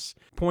 Texas, yes.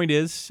 Point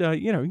is,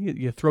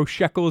 you throw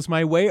shekels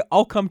my way,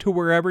 I'll come to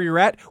wherever you're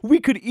at. We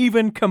could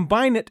even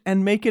combine it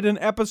and make it an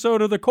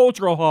episode of the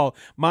Cultural Hall.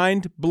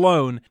 Mind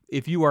blown.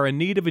 If you are in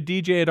need of a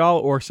DJ at all,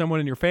 or someone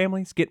in your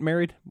families get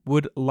married,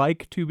 would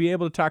like to be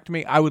able to talk to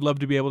me, I would love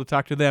to be able to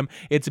talk to them.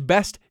 It's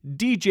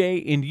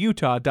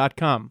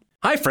bestdjinutah.com.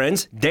 Hi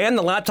friends, Dan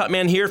the Laptop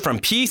Man here from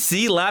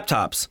PC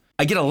Laptops.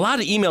 I get a lot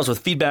of emails with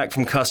feedback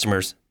from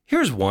customers.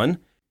 Here's one.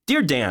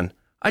 Dear Dan,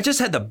 I just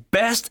had the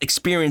best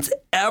experience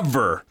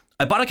ever.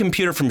 I bought a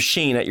computer from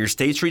Shane at your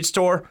State Street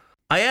store.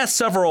 I asked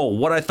several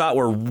what I thought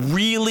were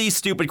really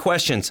stupid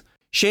questions.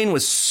 Shane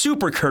was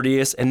super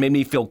courteous and made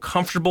me feel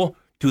comfortable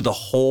through the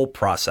whole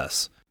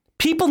process.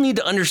 People need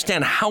to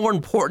understand how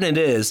important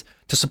it is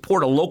to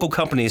support a local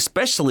company,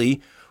 especially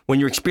when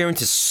your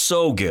experience is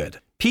so good.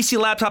 PC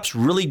Laptops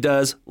really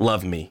does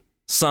love me.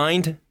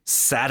 Signed,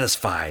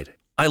 Satisfied.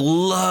 I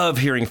love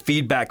hearing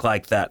feedback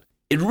like that.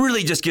 It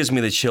really just gives me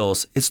the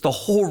chills. It's the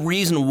whole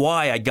reason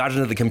why I got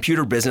into the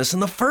computer business in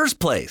the first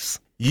place.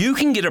 You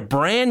can get a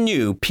brand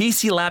new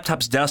PC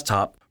Laptops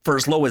desktop for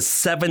as low as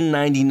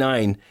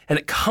 $7.99, and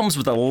it comes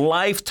with a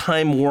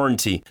lifetime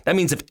warranty. That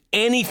means if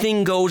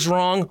anything goes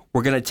wrong,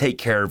 we're going to take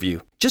care of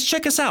you. Just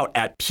check us out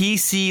at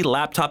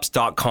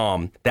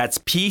PCLaptops.com. That's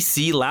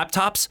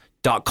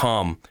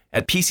PCLaptops.com.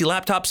 At PC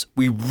Laptops,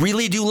 we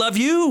really do love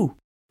you.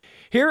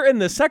 Here in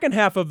the second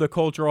half of the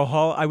Cultural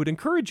Hall, I would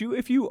encourage you,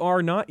 if you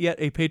are not yet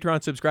a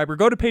Patreon subscriber,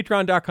 go to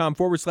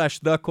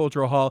patreon.com/The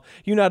Cultural Hall.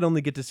 You not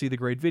only get to see the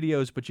great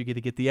videos, but you get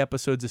to get the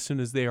episodes as soon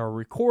as they are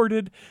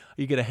recorded.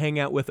 You get to hang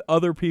out with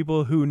other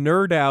people who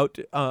nerd out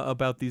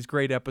about these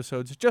great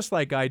episodes, just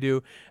like I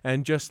do,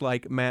 and just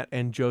like Matt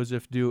and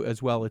Joseph do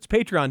as well. It's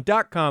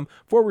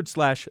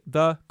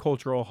patreon.com/The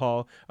Cultural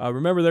Hall.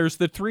 Remember, there's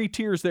the 3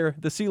 tiers there,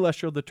 the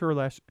celestial, the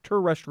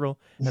terrestrial,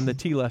 and the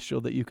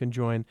telestial that you can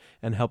join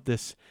and help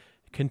this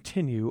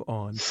continue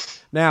on.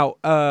 Now,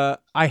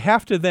 I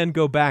have to then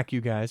go back,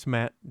 you guys,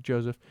 Matt,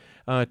 Joseph,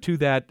 to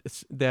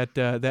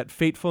that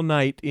fateful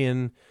night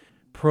in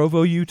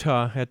Provo,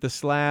 Utah, at the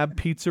Slab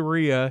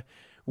Pizzeria,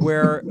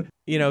 where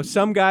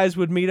some guys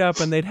would meet up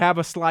and they'd have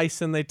a slice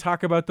and they'd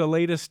talk about the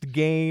latest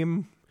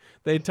game.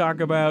 They'd talk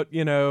about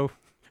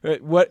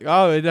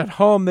at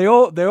home, the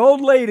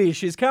old lady,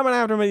 she's coming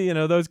after me,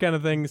 those kind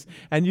of things.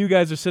 And you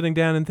guys are sitting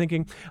down and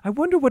thinking, I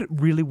wonder what it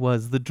really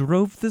was that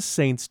drove the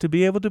saints to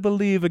be able to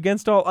believe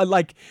against all,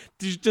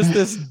 just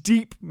this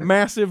deep,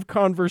 massive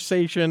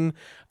conversation.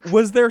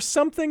 Was there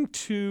something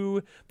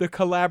to the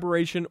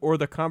collaboration or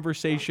the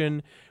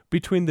conversation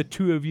between the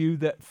two of you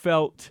that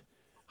felt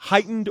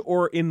heightened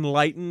or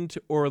enlightened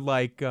or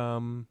like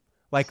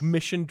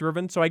mission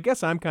driven? So I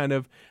guess I'm kind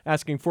of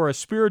asking for a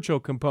spiritual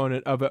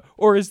component of it,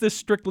 or is this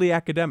strictly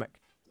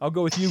academic? I'll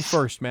go with you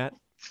first, Matt.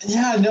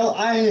 Yeah, no,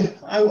 I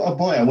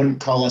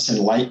wouldn't call us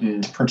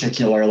enlightened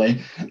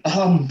particularly,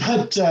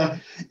 but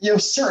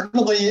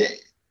certainly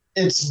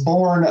it's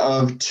born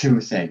of 2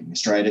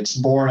 things, right? It's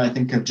born, I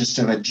think, of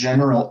a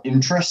general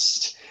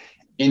interest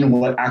in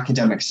what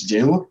academics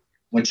do,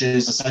 which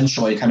is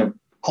essentially kind of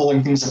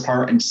pulling things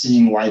apart and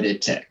seeing why they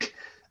tick.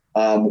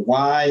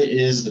 Why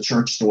is the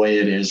church the way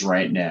it is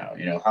right now?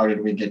 How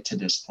did we get to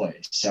this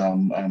place?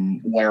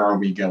 Where are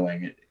we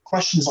going?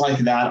 Questions like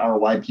that are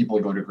why people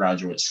go to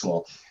graduate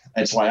school.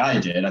 That's why I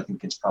did. I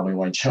think it's probably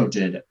why Joe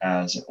did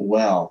as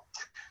well.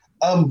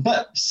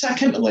 But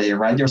secondly,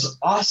 right, there's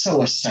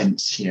also a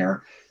sense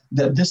here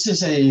that this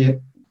is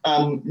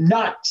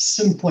not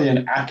simply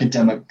an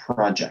academic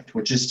project,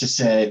 which is to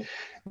say,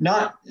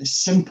 not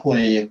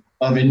simply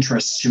of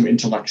interest to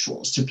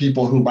intellectuals, to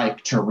people who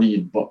like to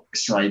read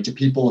books, right? To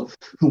people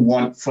who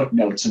want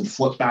footnotes and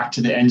flip back to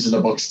the ends of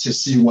the books to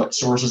see what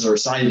sources are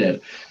cited.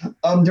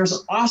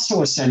 There's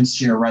also a sense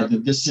here, right,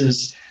 that this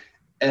is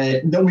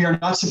that we are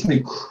not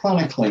simply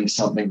chronicling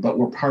something, but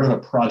we're part of a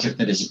project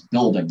that is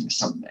building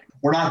something.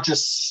 We're not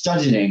just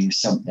studying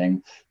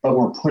something, but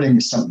we're putting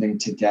something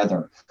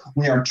together.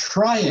 We are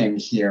trying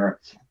here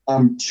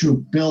to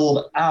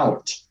build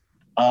out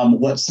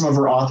what some of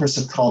our authors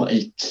have called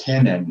a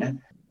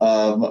canon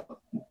of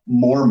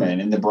Mormon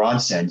in the broad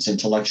sense,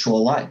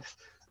 intellectual life.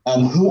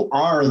 Who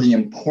are the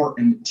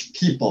important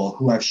people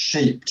who have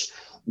shaped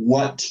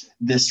what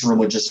this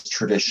religious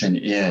tradition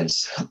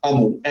is?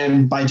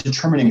 And by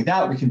determining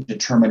that, we can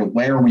determine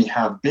where we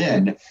have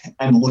been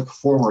and look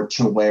forward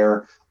to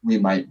where we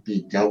might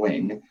be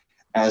going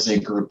as a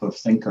group of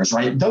thinkers,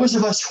 right? Those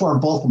of us who are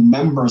both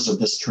members of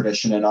this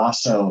tradition and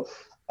also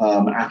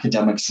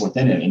academics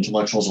within it,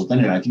 intellectuals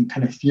within it, I can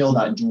kind of feel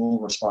that dual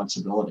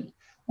responsibility.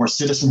 We're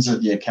citizens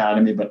of the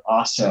academy, but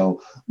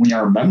also we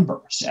are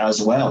members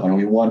as well, and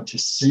we want to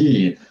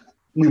see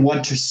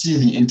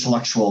the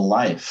intellectual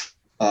life,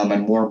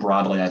 and more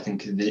broadly, I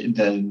think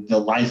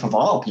the life of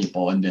all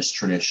people in this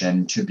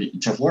tradition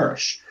to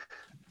flourish.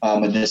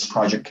 And this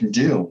project can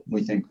do,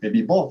 we think,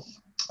 maybe both.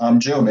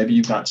 Joe, maybe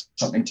you've got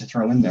something to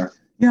throw in there.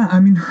 Yeah,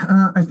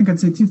 I think I'd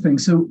say 2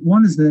 things. So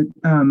one is that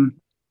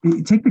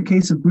take the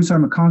case of Bruce R.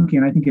 McConkie,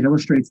 and I think it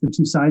illustrates the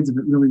 2 sides of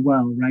it really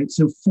well, right?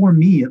 So for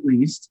me, at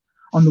least,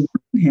 on the one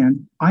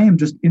hand, I am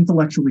just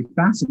intellectually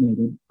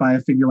fascinated by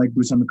a figure like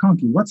Bruce R.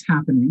 McConkie. What's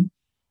happening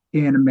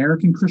in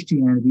American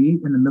Christianity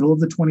in the middle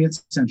of the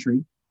 20th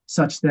century,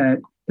 such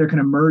that there can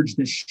emerge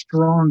this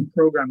strong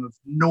program of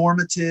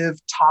normative,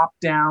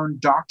 top-down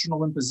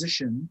doctrinal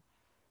imposition,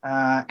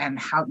 and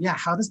how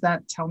does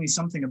that tell me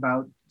something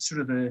about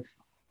sort of the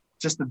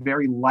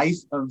very life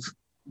of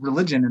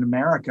religion in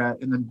America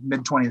in the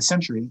mid 20th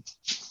century,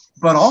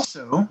 but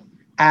also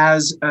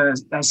as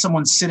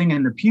someone sitting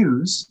in the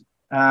pews,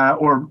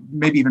 or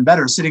maybe even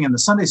better, sitting in the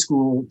Sunday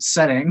school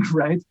setting,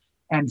 right?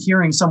 And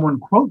hearing someone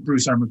quote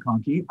Bruce R.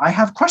 McConkie, I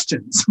have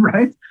questions,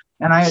 right?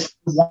 And I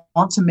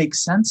want to make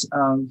sense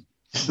of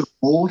the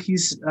role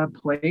he's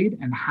played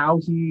and how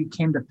he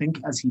came to think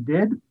as he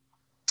did,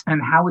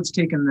 and how it's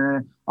taken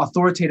the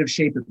authoritative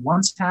shape it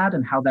once had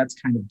and how that's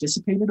kind of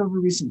dissipated over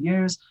recent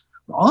years.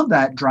 All of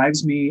that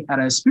drives me at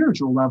a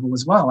spiritual level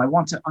as well. I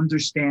want to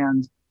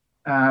understand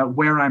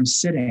where I'm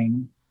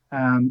sitting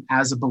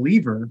as a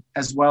believer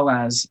as well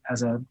as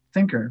a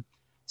thinker.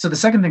 So the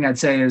second thing I'd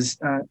say is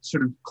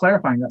sort of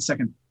clarifying that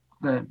second,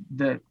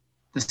 the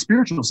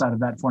spiritual side of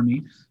that for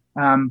me.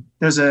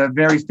 There's a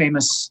very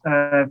famous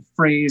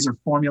phrase or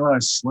formula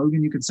or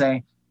slogan, you could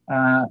say,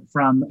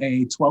 from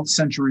a 12th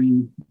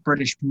century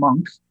British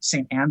monk,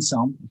 St.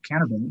 Anselm of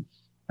Canterbury,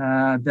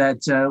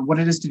 that what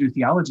it is to do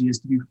theology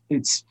is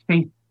it's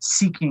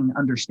faith-seeking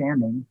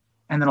understanding.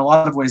 And in a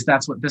lot of ways,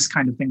 that's what this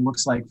kind of thing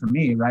looks like for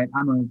me, right?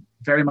 I'm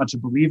very much a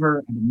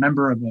believer and a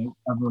member of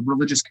a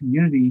religious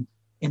community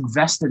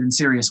invested in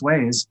serious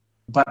ways,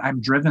 but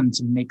I'm driven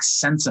to make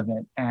sense of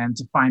it and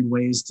to find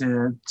ways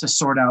to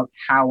sort out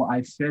how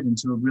I fit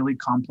into a really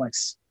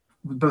complex,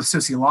 both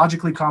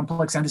sociologically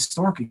complex and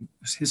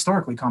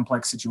historically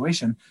complex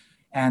situation.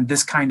 And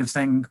this kind of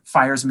thing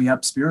fires me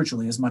up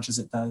spiritually as much as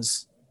it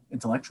does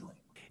intellectually.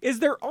 Is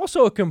there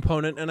also a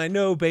component, and I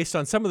know based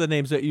on some of the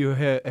names that you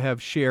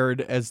have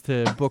shared as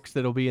to books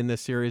that'll be in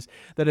this series,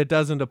 that it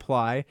doesn't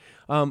apply,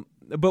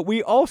 but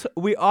we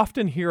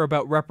often hear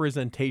about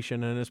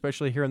representation, and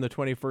especially here in the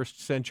 21st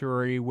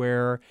century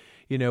where,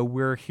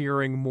 we're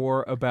hearing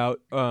more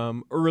about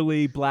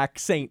early Black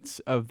saints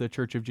of the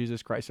Church of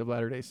Jesus Christ of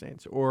Latter-day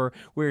Saints, or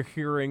we're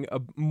hearing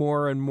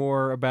more and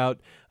more about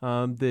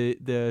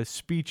the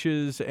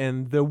speeches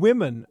and the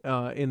women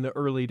in the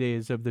early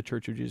days of the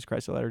Church of Jesus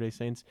Christ of Latter-day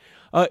Saints.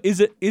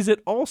 Is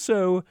it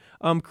also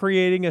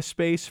creating a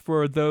space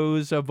for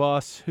those of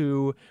us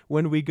who,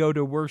 when we go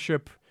to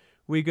worship,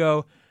 we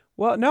go,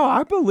 well, no,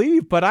 I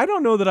believe, but I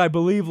don't know that I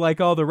believe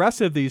like all the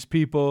rest of these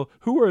people.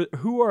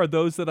 Who are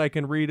those that I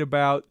can read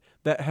about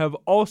that have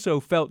also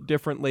felt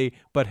differently,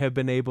 but have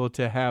been able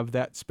to have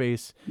that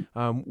space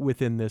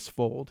within this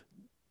fold?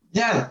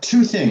 Yeah,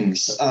 two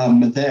things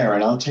there,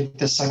 and I'll take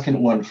the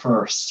second one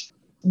first.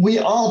 We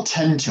all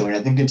tend to, and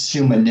I think it's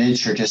human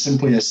nature, to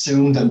simply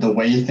assume that the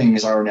way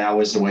things are now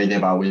is the way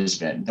they've always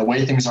been. The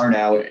way things are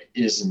now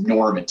is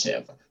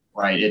normative,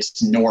 right?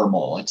 It's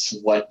normal. It's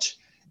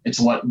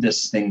what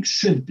this thing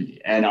should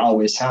be and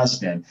always has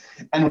been.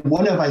 And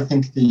one of, I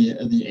think,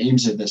 the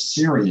aims of this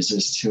series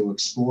is to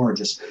explore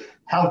just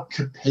how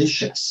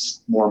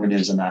capacious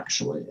Mormonism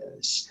actually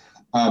is,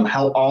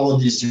 how all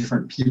of these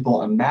different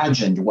people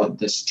imagined what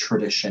this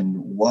tradition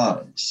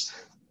was,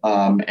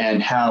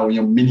 and how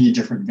many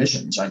different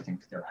visions I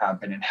think there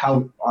have been, and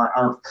how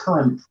our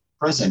current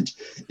present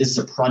is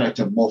the product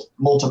of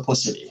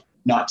multiplicity,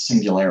 not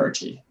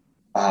singularity.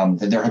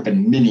 That there have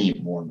been many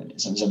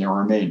Mormonisms and there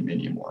remain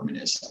many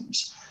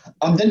Mormonisms.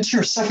 Then to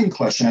your second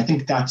question, I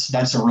think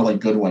that's a really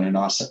good one and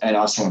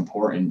also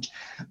important.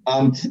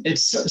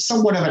 It's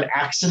somewhat of an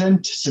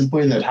accident,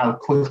 simply that how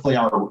quickly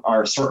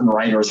our certain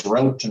writers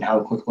wrote and how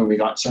quickly we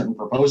got certain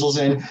proposals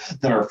in,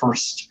 that our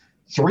first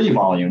 3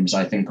 volumes,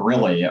 I think,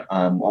 really,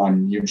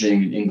 on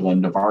Eugene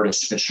England,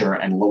 Novartis Fisher,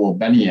 and Lowell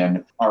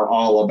Bennion are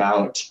all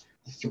about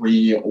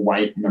 3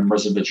 white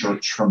members of the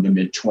church from the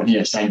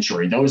mid-20th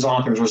century. Those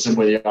authors were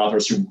simply the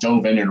authors who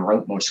dove in and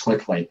wrote most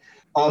quickly.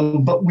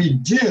 But we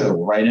do,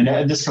 right?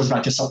 And this goes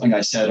back to something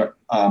I said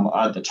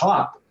at the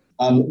top.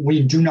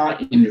 We do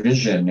not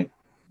envision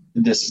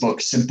this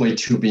book simply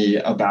to be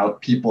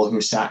about people who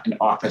sat in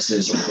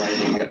offices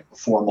writing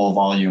formal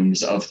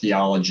volumes of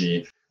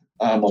theology,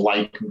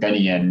 like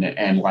Bennion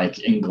and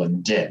like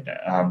England did,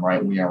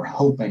 right? We are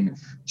hoping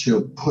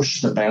to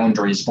push the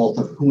boundaries both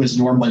of who is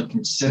normally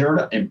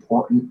considered an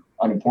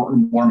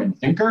important Mormon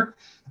thinker,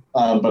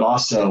 but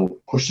also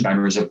push the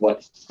boundaries of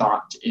what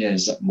thought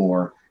is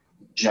more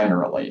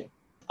generally.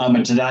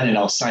 And to that end,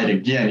 I'll cite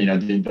again,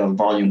 the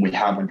volume we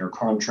have under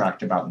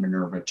contract about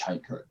Minerva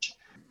Teichert.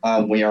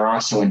 We are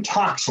also in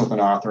talks with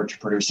an author to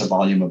produce a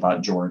volume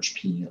about George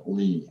P.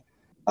 Lee.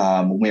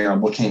 We are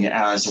looking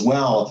as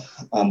well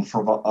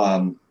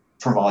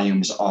for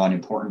volumes on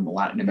important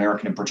Latin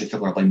American and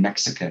particularly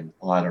Mexican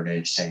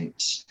Latter-day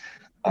Saints.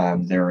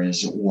 There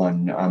is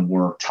one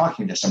we're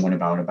talking to someone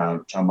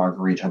about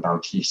Margarita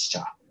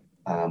Bautista,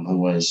 who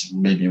was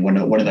maybe one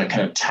of the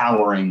kind of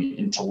towering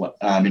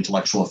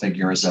intellectual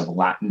figures of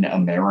Latin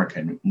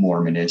American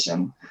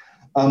Mormonism.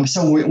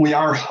 So we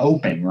are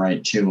hoping,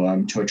 right,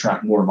 to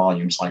attract more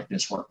volumes like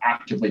this. We're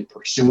actively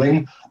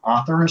pursuing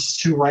authors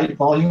to write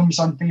volumes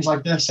on things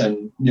like this,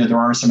 and there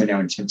are some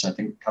announcements I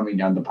think coming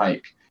down the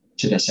pike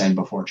to this end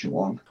before too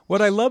long.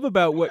 What I love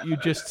about what you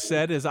just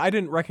said is I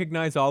didn't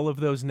recognize all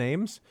of those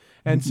names,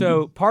 and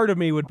so part of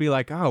me would be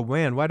like, oh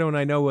man, why don't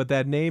I know what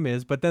that name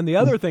is? But then the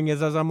other thing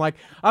is, as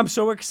I'm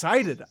so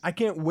excited, I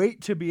can't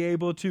wait to be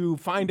able to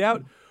find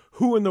out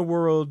who in the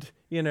world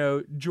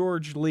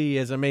George Lee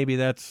as maybe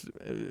that's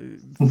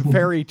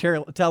very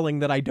telling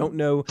that I don't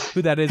know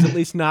who that is, at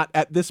least not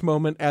at this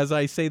moment as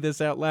I say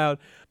this out loud,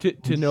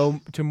 to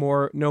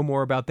know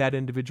more about that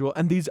individual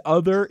and these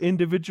other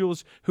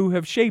individuals who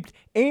have shaped,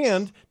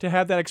 and to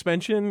have that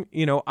expansion.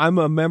 I'm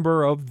a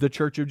member of the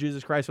Church of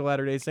Jesus Christ of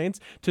Latter-day Saints,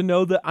 to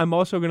know that I'm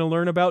also going to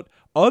learn about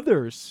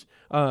others.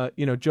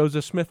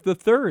 Joseph Smith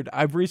III.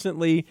 I've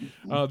recently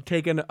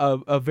taken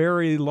a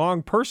very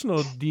long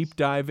personal deep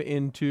dive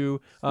into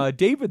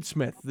David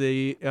Smith,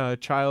 the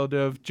child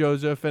of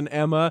Joseph and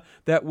Emma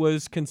that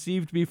was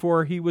conceived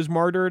before he was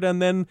martyred,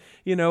 and then,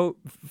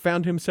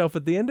 found himself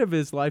at the end of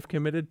his life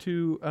committed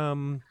to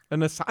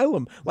an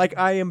asylum. Like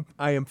I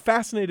am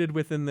fascinated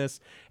within this,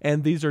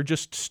 and these are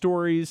just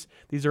stories.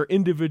 These are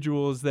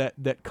individuals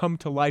that come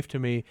to life to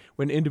me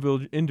when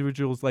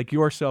individuals like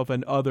yourself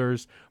and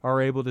others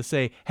are able to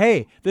say,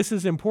 hey, this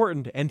is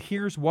important, and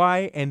here's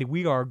why, and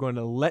we are going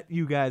to let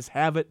you guys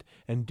have it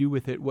and do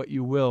with it what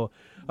you will.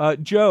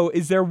 Joe,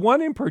 is there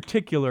one in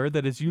particular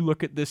that as you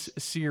look at this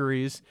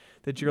series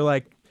that you're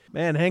like,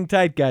 man, hang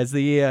tight, guys.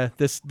 The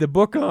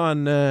book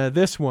on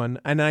this one,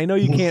 and I know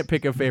you can't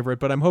pick a favorite,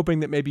 but I'm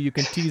hoping that maybe you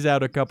can tease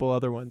out a couple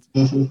other ones.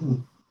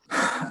 Some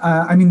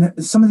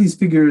of these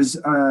figures,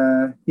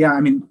 part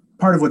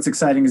of what's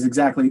exciting is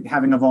exactly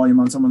having a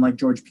volume on someone like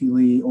George P.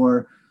 Lee,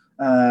 or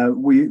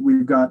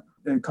we've got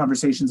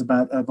conversations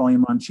about a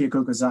volume on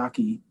Chieko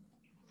Kozaki,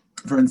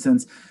 for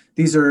instance.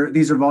 These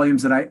are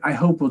volumes that I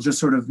hope will just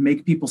sort of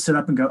make people sit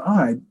up and go, oh,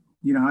 I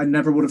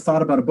never would have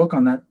thought about a book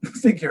on that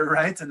figure,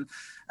 right? And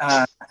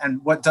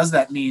what does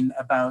that mean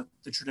about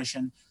the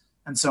tradition,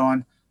 and so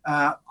on.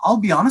 I'll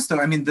be honest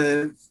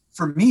though.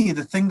 For me,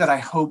 the thing that I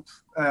hope,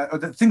 or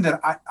the thing that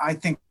I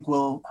think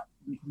will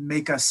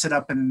make us sit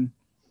up and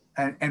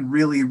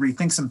really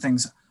rethink some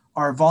things,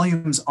 are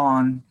volumes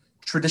on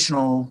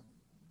traditional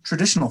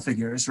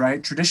figures,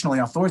 right? Traditionally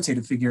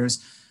authoritative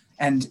figures,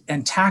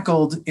 and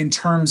tackled in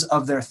terms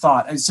of their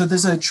thought. And so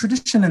there's a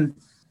tradition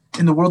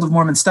in the world of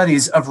Mormon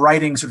studies of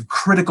writing sort of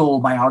critical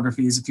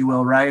biographies, if you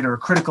will, right? Or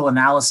critical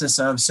analysis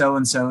of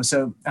so-and-so.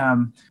 So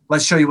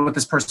let's show you what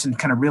this person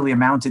kind of really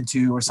amounted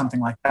to, or something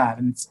like that.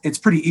 And it's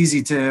pretty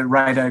easy to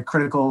write a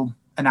critical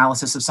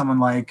analysis of someone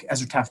like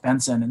Ezra Taft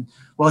Benson. And,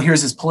 well,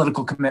 here's his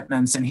political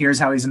commitments, and here's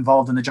how he's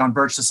involved in the John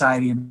Birch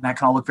Society, and that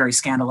can all look very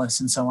scandalous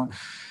and so on.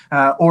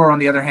 Or on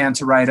the other hand,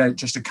 to write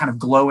just a kind of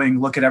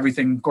glowing look at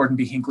everything Gordon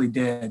B. Hinckley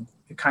did,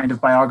 kind of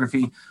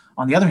biography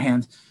on the other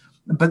hand.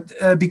 But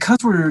because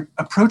we're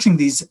approaching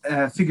these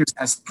figures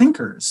as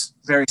thinkers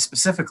very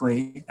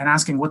specifically and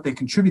asking what they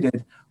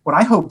contributed, what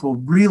I hope will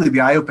really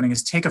be eye-opening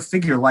is take a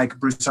figure like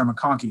Bruce R.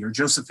 McConkie or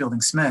Joseph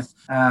Fielding Smith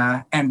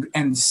and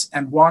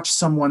watch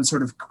someone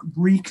sort of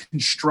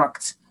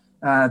reconstruct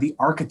the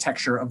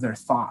architecture of their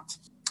thought.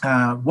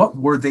 What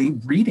were they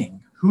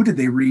reading? Who did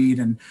they read?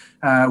 And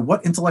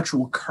what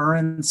intellectual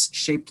currents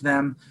shaped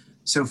them?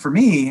 So for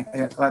me,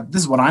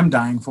 this is what I'm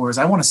dying for, is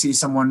I want to see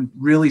someone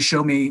really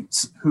show me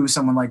who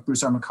someone like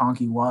Bruce R.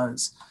 McConkie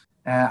was.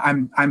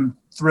 I'm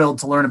thrilled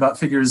to learn about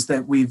figures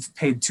that we've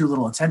paid too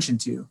little attention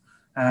to.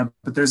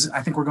 But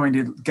I think we're going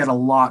to get a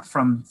lot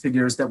from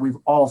figures that we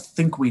all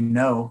think we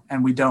know,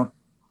 and we don't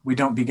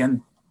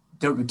begin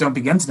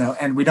to know.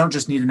 And we don't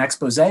just need an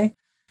expose,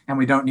 and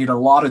we don't need a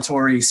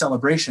laudatory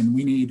celebration.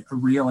 We need a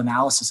real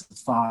analysis of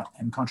thought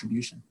and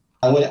contribution.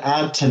 I would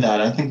add to that.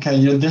 I think,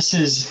 this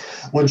is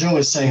what Joe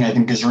is saying, I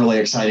think is really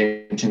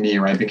exciting to me,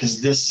 right?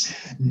 Because this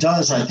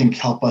does, I think,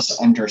 help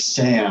us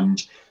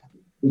understand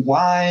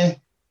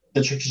why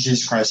the Church of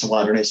Jesus Christ of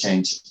Latter-day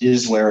Saints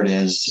is where it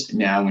is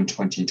now in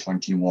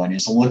 2021,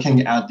 is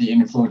looking at the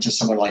influence of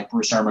someone like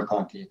Bruce R.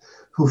 McConkie,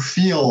 who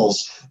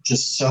feels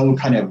just so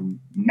kind of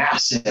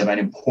massive and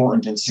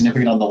important and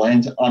significant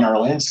on our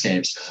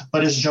landscapes.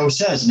 But as Joe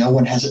says, no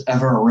one has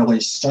ever really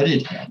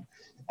studied him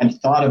and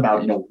thought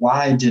about,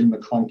 why did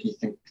McConkie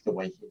think the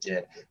way he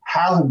did?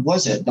 How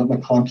was it that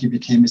McConkie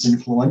became as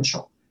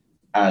influential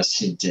as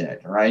he did,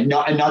 right?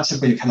 Not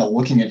simply kind of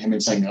looking at him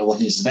and saying, oh, well,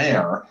 he's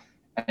there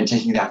and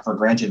taking that for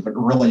granted, but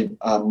really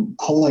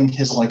pulling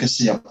his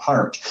legacy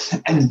apart.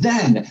 And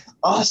then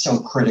also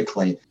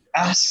critically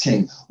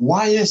asking,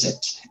 why is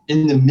it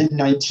in the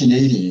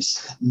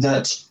mid-1980s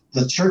that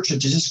the Church of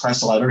Jesus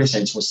Christ of Latter-day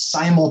Saints was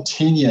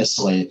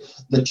simultaneously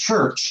the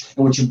church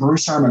in which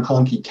Bruce R.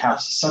 McConkie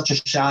cast such a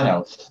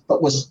shadow,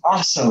 but was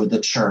also the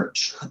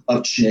church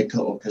of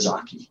Chieko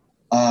Okazaki,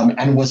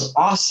 and was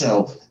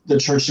also the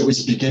church that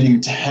was beginning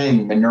to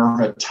hang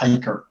Minerva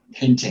Teicher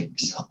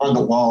paintings on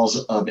the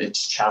walls of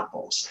its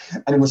chapels.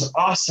 And it was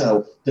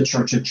also the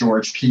church of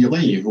George P.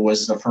 Lee, who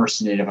was the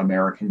first Native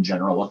American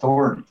general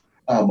authority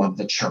of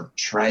the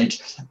church,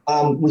 right?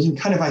 We can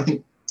kind of, I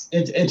think,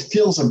 it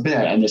feels a bit,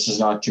 and this is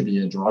not to be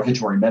a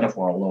derogatory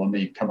metaphor, although it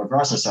may come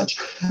across as such,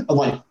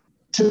 like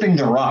tipping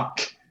the rock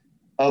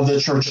of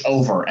the church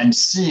over and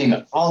seeing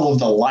all of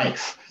the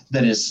life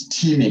that is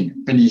teeming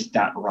beneath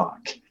that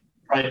rock,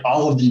 right?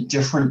 All of the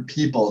different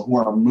people who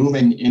are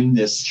moving in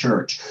this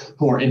church,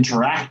 who are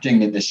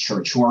interacting in this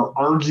church, who are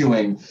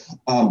arguing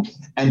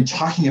and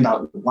talking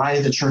about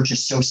why the church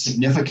is so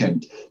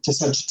significant to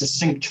such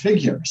distinct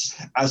figures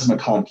as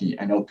McConkie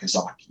and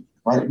Okazaki,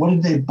 right? What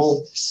did they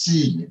both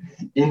see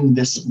in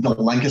the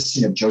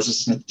legacy of Joseph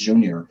Smith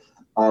Jr.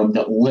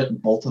 That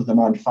lit both of them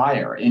on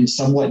fire in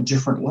somewhat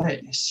different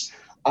ways?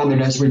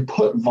 And as we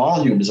put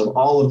volumes of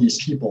all of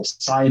these people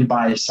side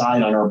by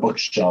side on our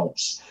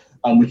bookshelves,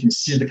 we can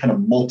see the kind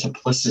of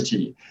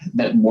multiplicity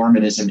that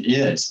Mormonism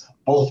is,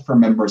 both for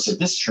members of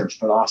this church,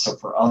 but also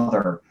for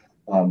other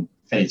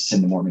faiths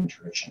in the Mormon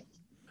tradition.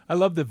 I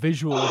love the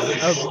visual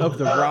of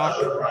the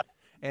rock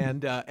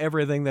and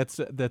everything that's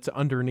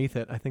underneath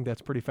it. I think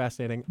that's pretty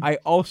fascinating. I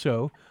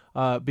also,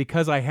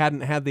 because I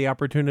hadn't had the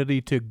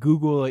opportunity to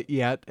Google it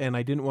yet, and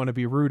I didn't want to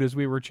be rude as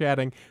we were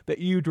chatting, that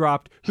you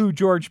dropped who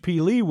George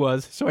P. Lee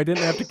was, so I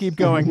didn't have to keep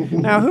going.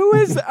 Now, who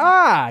is...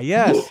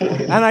 yes.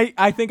 And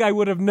I think I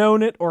would have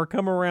known it or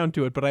come around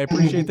to it, but I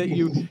appreciate that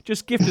you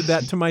just gifted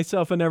that to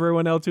myself and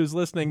everyone else who's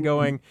listening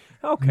going,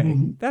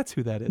 okay, that's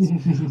who that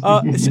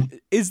is.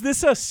 Is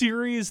this a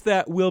series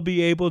that we'll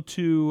be able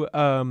to...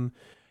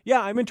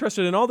 I'm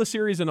interested in all the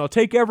series, and I'll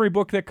take every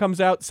book that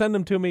comes out, send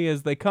them to me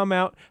as they come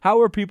out.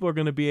 How are people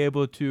going to be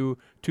able to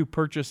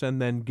purchase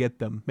and then get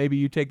them? Maybe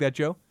you take that,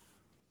 Joe?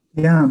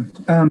 Yeah.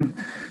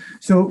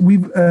 So we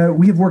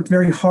have worked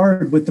very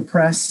hard with the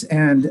press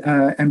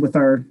and with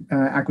our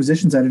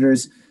acquisitions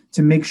editors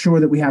to make sure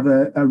that we have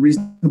a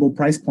reasonable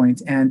price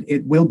point, and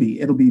it'll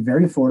be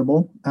very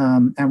affordable.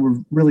 And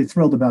we're really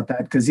thrilled about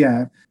that because,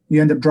 you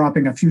end up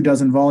dropping a few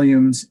dozen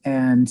volumes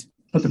and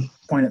put the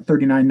point at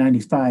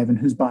 $39.95, and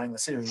who's buying the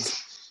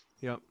series?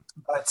 Yep.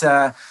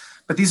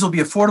 But these will be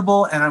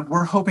affordable, and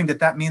we're hoping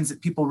that means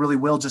that people really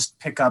will just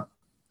pick up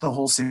the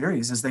whole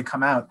series as they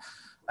come out.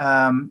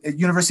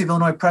 University of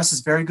Illinois Press is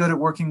very good at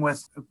working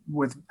with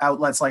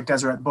outlets like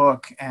Deseret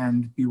Book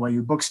and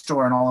BYU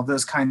Bookstore and all of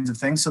those kinds of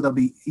things, so they'll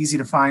be easy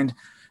to find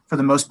for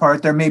the most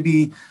part. There may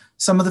be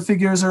some of the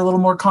figures are a little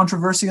more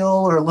controversial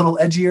or a little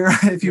edgier,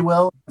 if you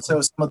will,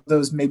 so some of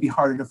those may be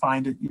harder to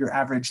find at your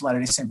average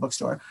Latter-day Saint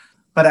bookstore.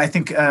 But I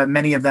think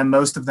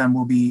most of them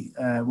will be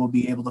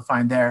able to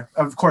find there.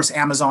 Of course,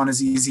 Amazon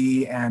is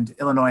easy, and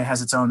Illinois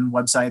has its own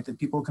website that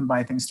people can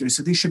buy things through.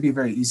 So these should be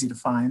very easy to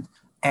find.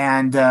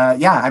 And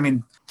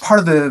part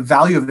of the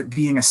value of it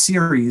being a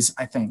series,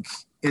 I think,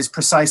 is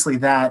precisely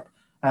that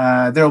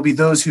there will be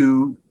those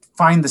who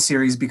find the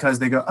series because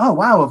they go, oh,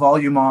 wow, a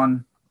volume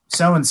on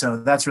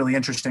so-and-so. That's really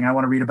interesting. I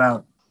want to read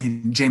about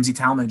James E.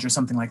 Talmage or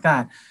something like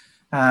that.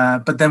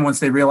 But then once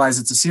they realize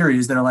it's a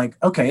series, they're like,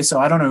 okay, so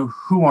I don't know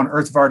who on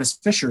earth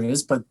Vardis Fisher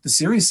is, but the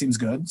series seems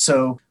good.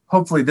 So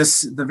hopefully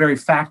the very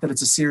fact that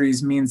it's a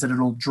series means that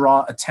it'll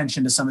draw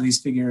attention to some of these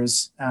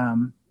figures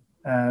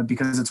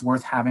because it's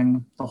worth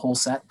having the whole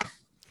set.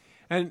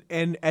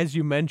 And as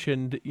you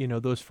mentioned,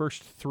 those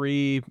first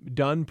three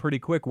done pretty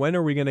quick. When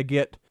are we going to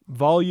get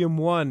Volume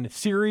 1,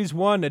 Series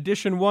 1,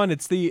 Edition 1?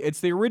 It's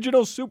the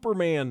original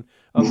Superman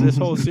of this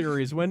whole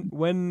series.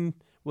 When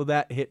will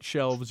that hit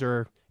shelves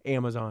or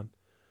Amazon?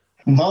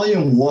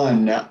 Volume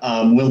 1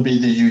 will be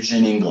the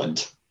Eugene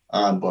England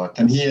book,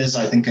 and he is,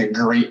 I think, a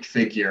great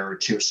figure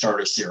to start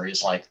a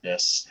series like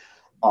this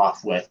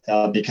off with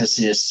because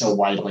he is so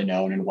widely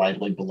known and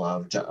widely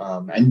beloved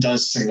and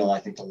does signal, I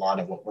think, a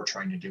lot of what we're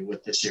trying to do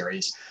with the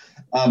series.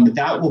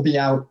 That will be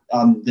out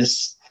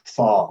this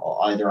fall,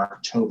 either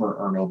October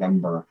or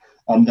November.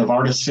 The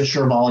Vardis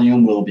Fisher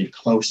volume will be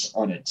close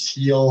on its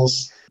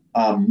heels.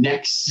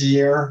 Next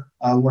year,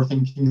 we're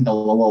thinking the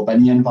Lowell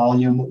Bennion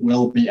volume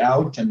will be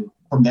out, and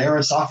from there,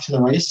 it's off to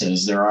the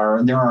races. There are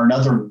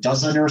another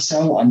dozen or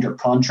so under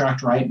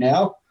contract right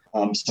now,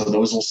 so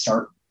those will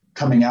start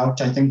coming out,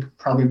 I think,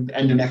 probably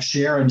end of next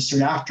year and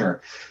soon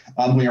after.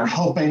 We are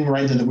hoping,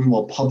 right, that we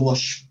will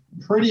publish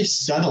pretty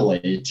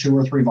steadily 2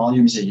 or 3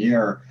 volumes a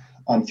year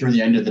through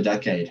the end of the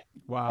decade.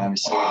 Wow.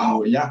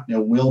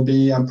 It will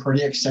be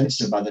pretty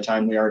extensive by the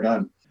time we are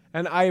done.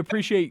 And I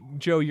appreciate,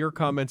 Joe, your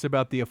comments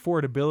about the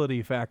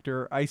affordability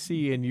factor. I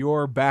see in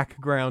your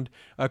background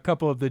a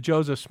couple of the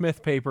Joseph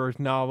Smith papers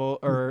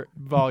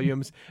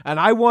volumes, and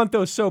I want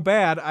those so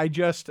bad. I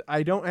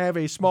don't have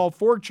a small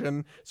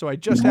fortune, so I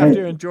just have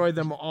to enjoy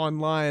them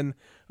online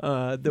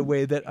the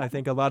way that I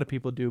think a lot of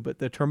people do. But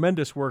the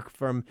tremendous work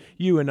from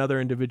you and other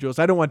individuals,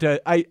 I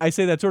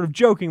say that sort of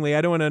jokingly,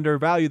 I don't want to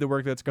undervalue the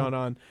work that's gone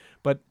on.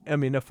 But, I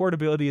mean,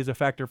 affordability is a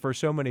factor for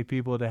so many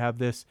people to have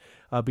this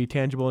be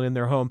tangible in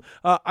their home.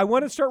 I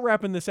want to start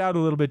wrapping this out a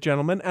little bit,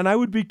 gentlemen, and I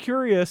would be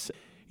curious.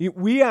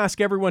 We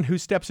ask everyone who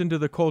steps into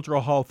the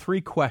Cultural Hall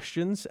 3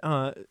 questions,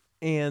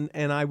 and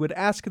I would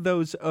ask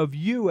those of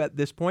you at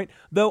this point,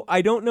 though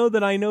I don't know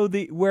that I know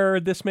where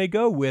this may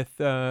go with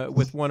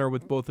one or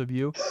with both of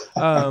you.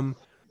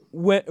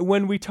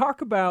 When we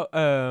talk about,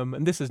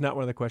 and this is not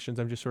one of the questions,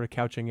 I'm just sort of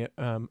couching it,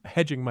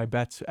 hedging my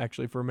bets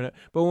actually for a minute.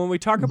 But when we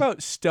talk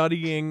about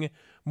studying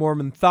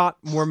Mormon thought,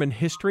 Mormon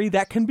history,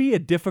 that can be a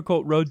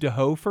difficult road to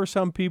hoe for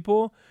some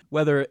people,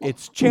 whether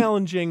it's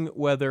challenging,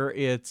 whether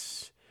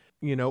it's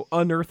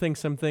unearthing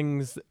some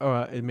things.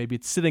 Maybe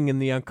it's sitting in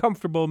the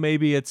uncomfortable.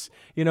 Maybe it's,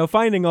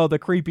 finding all the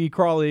creepy,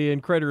 crawly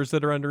and critters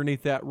that are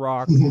underneath that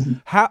rock.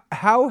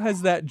 How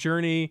has that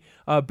journey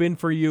been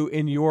for you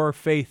in your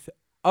faith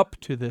up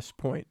to this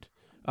point?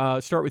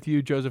 Start with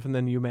you, Joseph, and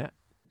then you, Matt.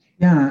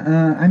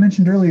 Yeah, I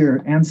mentioned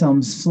earlier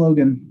Anselm's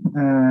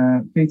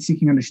slogan, faith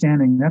seeking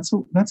understanding. That's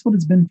what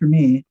it's been for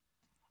me.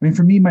 I mean,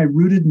 for me, my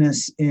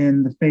rootedness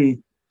in the faith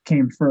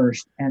came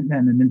first, and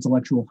then an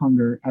intellectual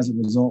hunger as a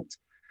result.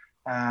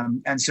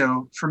 And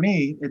so for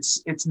me,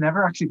 it's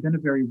never actually been a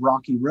very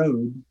rocky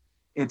road.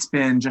 It's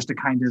been just a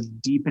kind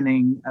of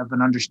deepening of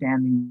an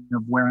understanding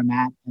of where I'm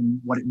at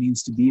and what it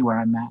means to be where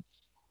I'm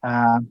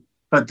at.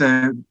 But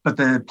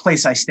the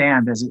place I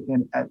stand as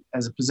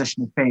a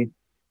position of faith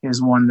is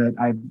one that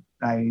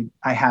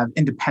I have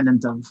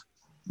independent of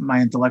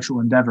my intellectual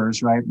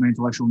endeavors, right? My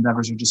intellectual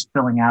endeavors are just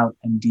filling out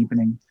and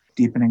deepening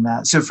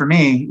that. So for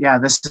me, yeah,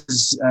 this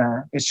is,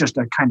 it's just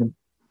a kind of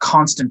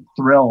constant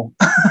thrill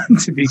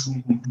to be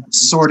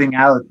sorting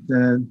out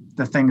the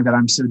thing that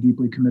I'm so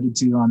deeply committed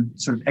to on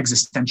sort of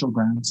existential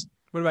grounds.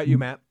 What about you,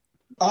 Matt?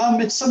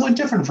 It's somewhat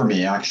different for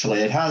me, actually.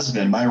 It has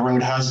been. My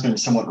road has been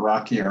somewhat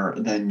rockier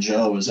than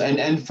Joe's.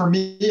 And for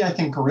me, I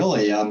think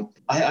really,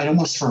 I'd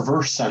almost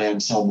reverse that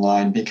Anselm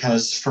line,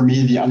 because for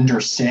me, the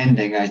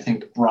understanding, I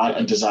think, brought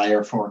a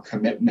desire for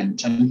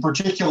commitment. And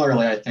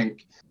particularly, I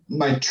think,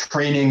 my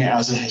training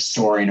as a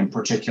historian, and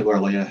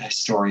particularly a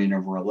historian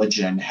of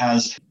religion,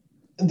 has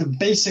the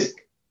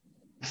basic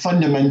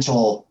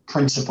fundamental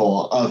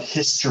principle of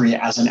history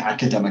as an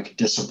academic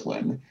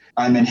discipline.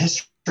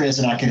 History as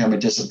an academic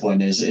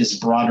discipline is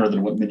broader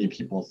than what many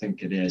people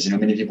think it is.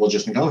 Many people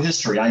just think, oh,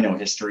 history, I know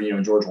history,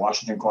 George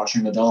Washington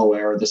crossing the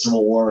Delaware, the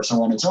Civil War,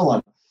 so on and so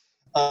on.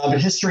 But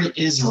history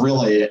is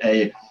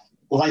really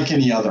like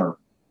any other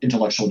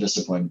intellectual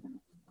discipline,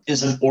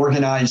 is an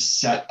organized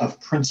set of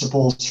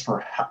principles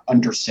for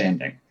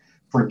understanding,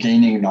 for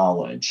gaining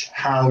knowledge.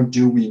 How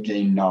do we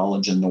gain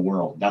knowledge in the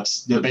world?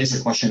 That's the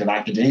basic question of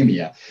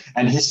academia.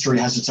 And history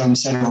has its own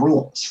set of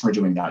rules for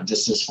doing that,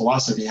 just as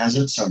philosophy has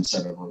its own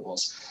set of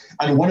rules.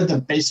 And one of the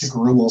basic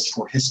rules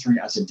for history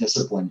as a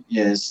discipline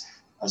is,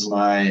 as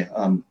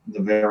the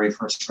very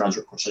first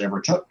graduate course I ever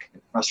took, the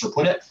professor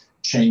put it,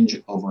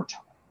 change over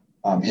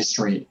time.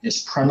 History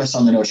is premised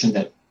on the notion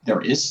that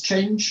there is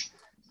change,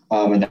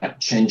 and that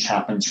change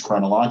happens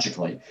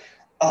chronologically.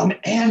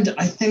 And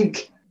I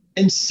think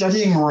in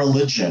studying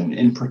religion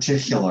in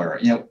particular,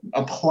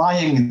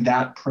 applying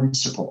that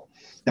principle,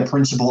 the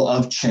principle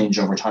of change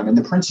over time, and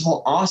the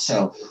principle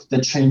also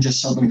that change is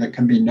something that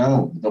can be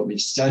known, that we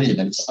study,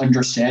 that it's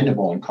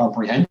understandable and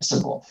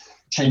comprehensible.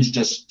 Change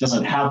just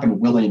doesn't happen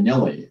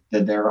willy-nilly,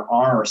 that there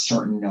are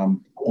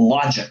certain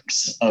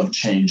logics of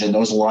change, and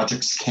those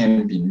logics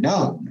can be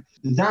known.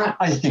 That,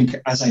 I think,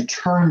 as I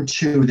turn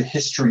to the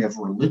history of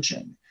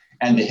religion,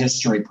 and the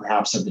history,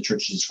 perhaps, of the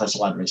Church of Jesus Christ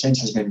of Latter-day Saints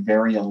has been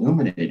very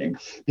illuminating,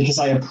 because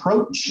I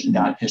approach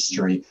that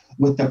history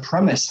with the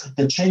premise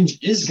that change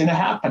is going to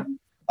happen,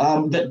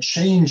 that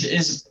change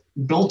is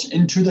built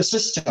into the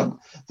system,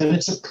 that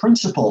it's a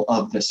principle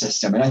of the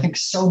system. And I think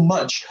so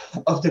much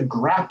of the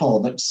grapple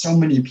that so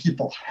many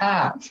people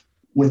have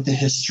with the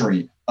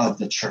history of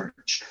the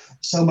church,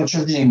 so much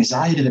of the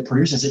anxiety that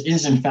produces it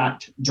is, in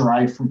fact,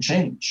 derived from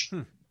change.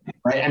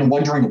 Right? And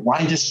wondering,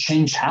 why does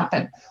change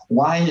happen?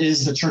 Why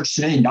is the church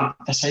today not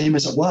the same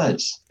as it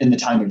was in the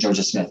time of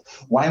Joseph Smith?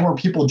 Why were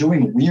people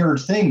doing weird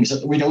things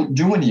that we don't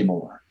do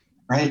anymore?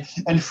 Right?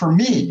 And for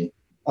me,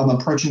 I'm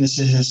approaching this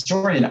as a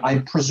historian, I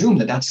presume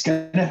that that's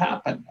going to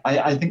happen.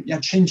 I think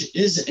change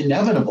is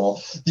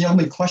inevitable. The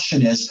only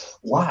question is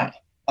why?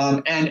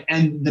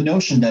 And the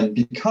notion then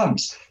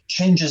becomes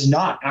change is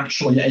not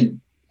actually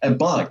a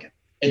bug.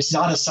 It's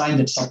not a sign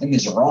that something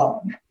is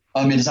wrong.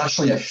 It is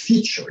actually a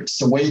feature. It's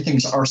the way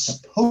things are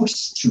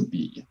supposed to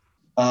be.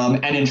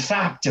 And in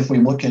fact, if we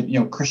look at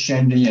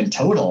Christianity in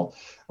total,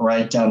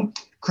 right?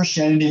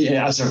 Christianity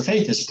as a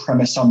faith is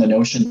premised on the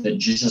notion that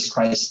Jesus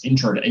Christ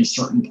entered a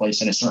certain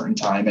place in a certain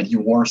time, and he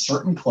wore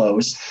certain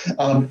clothes,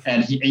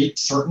 and he ate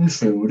certain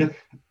food,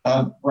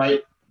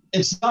 right?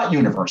 It's not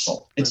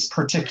universal. It's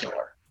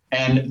particular.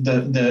 And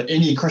the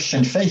any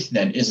Christian faith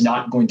then is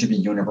not going to be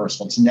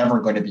universal. It's never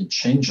going to be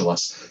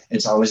changeless.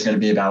 It's always going to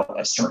be about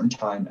a certain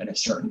time and a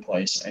certain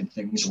place, and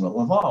things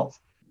will evolve.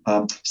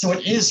 So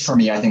it is for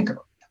me, I think,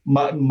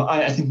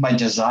 my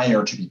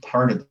desire to be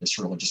part of this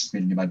religious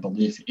community, my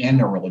belief in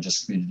a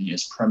religious community,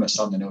 is premised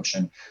on the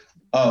notion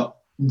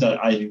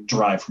that I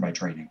derive from my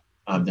training.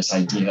 This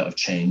idea of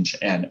change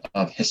and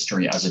of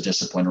history as a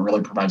discipline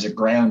really provides a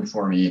ground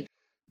for me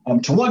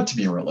to want to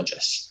be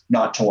religious,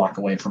 not to walk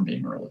away from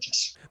being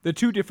religious. The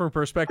two different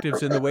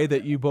perspectives in the way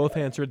that you both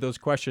answered those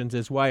questions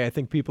is why I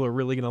think people are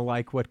really going to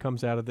like what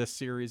comes out of this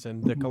series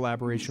and the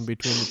collaboration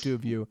between the two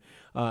of you.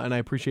 And I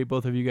appreciate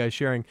both of you guys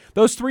sharing.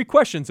 Those three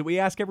questions that we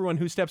ask everyone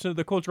who steps into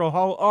the Cultural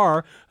Hall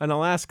are, and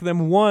I'll ask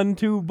them one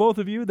to both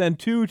of you, then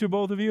two to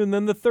both of you, and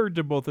then the third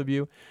to both of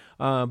you.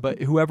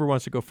 But whoever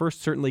wants to go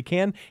first certainly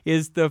can.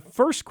 The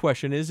first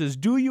question is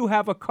do you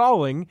have a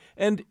calling?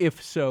 And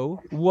if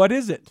so, what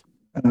is it?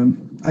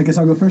 I guess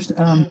I'll go first.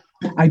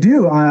 I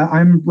do.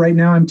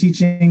 I'm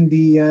teaching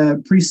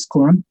the priest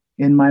quorum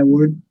in my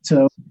ward,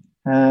 so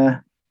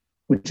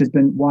which has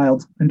been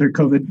wild under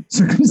COVID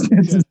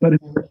circumstances, but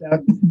it's worked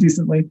out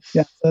decently.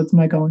 Yeah, so that's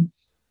my calling.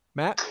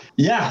 Matt?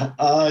 Yeah,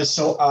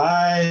 so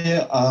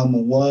I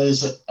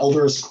was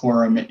elders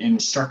quorum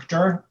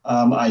instructor.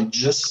 I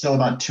just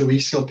about 2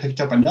 weeks ago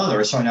picked up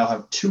another, so I now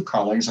have two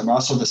callings. I'm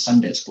also the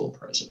Sunday school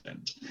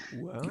president.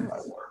 Wow.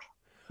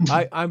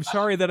 I'm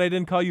sorry that I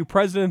didn't call you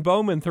President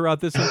Bowman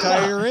throughout this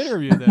entire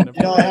interview. Then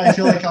I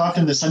feel like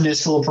often the Sunday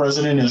school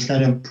president is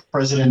kind of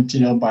president,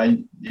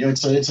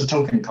 it's a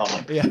token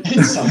calling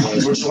in some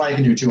ways, which is why I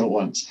can do two at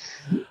once.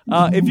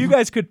 If you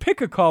guys could pick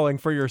a calling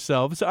for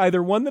yourselves,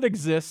 either one that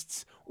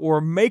exists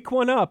or make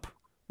one up,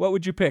 what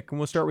would you pick? And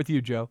we'll start with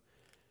you, Joe.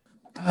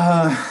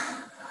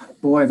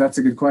 Boy, that's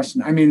a good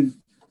question. I mean,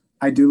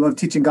 I do love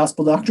teaching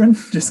gospel doctrine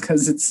just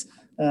because it's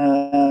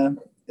a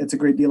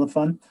great deal of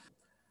fun.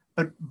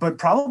 But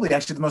probably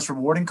actually the most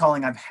rewarding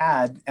calling I've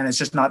had, and it's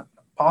just not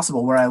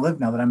possible where I live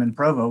now that I'm in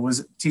Provo,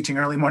 was teaching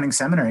early morning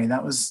seminary.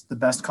 That was the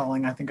best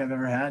calling I think I've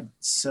ever had.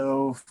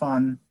 So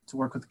fun to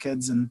work with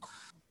kids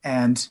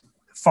and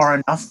far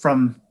enough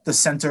from the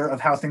center of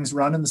how things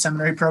run in the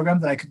seminary program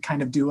that I could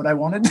kind of do what I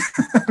wanted.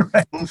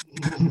 Right?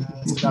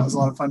 So that was a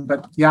lot of fun.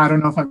 But yeah, I don't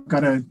know if I've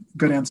got a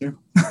good answer.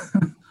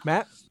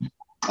 Matt?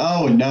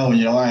 Oh, no.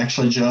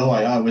 Actually, Joe,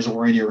 I was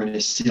worried you were going to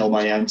steal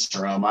my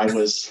answer.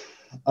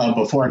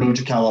 Before I moved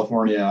to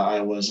California,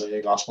 I was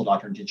a gospel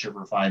doctrine teacher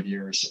for 5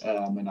 years,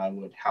 and I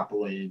would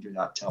happily do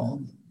that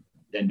till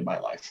the end of my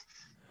life.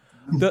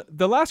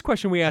 The last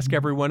question we ask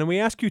everyone, and we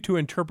ask you to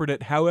interpret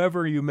it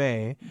however you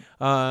may,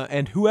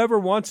 and whoever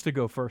wants to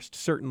go first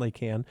certainly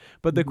can.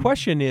 But the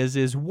question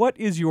is what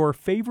is your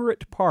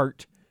favorite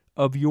part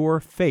of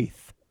your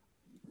faith?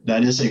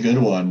 That is a good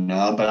one,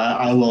 but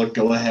I will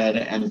go ahead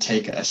and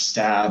take a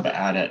stab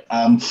at it.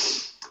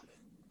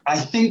 I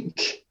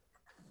think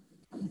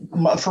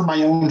for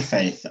my own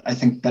faith,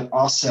 but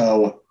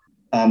also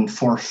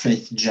for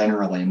faith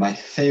generally, my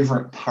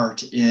favorite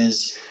part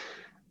is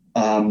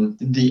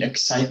the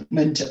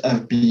excitement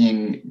of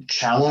being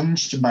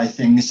challenged by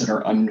things that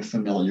are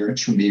unfamiliar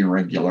to me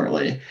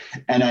regularly.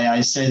 And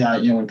I say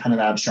that, in kind of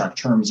abstract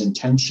terms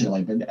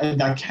intentionally, but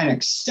that can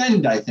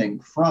extend, I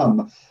think,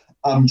 from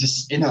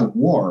just in a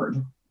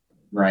ward,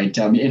 right?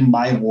 In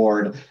my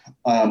ward,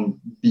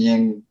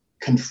 being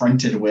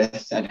confronted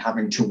with and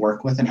having to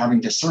work with and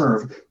having to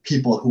serve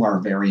people who are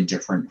very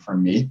different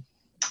from me,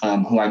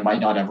 who I might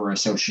not ever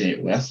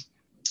associate with.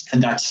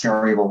 And that's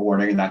very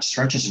rewarding and that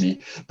stretches me.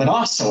 But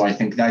also, I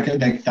think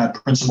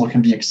that principle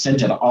can be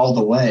extended all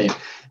the way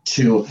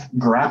to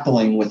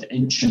grappling with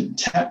ancient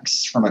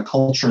texts from a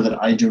culture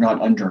that I do not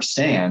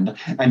understand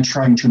and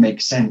trying to make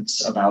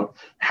sense about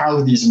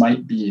how these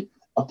might be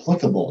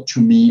applicable to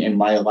me in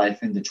my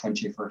life in the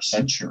 21st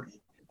century.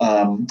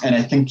 And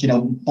I think,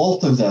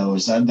 both of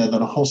those,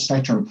 the whole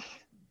spectrum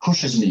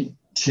pushes me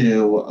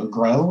to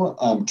grow,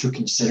 to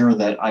consider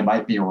that I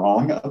might be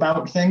wrong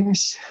about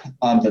things,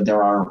 that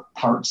there are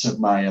parts of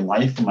my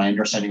life and my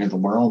understanding of the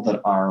world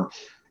that are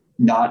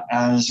not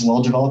as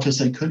well developed as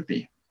they could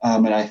be.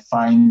 And I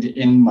find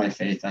in my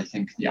faith, I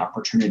think, the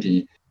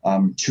opportunity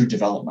to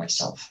develop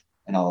myself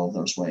in all of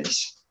those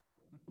ways.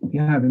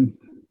 Yeah, and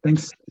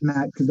thanks,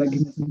 Matt, because that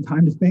gives me some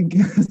time to think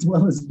as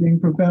well as being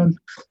profound.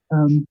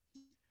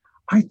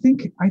 I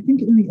think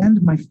in the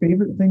end, my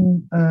favorite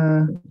thing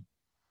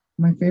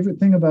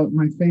about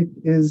my faith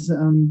is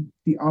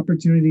the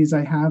opportunities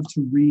I have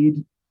to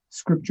read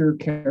scripture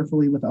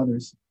carefully with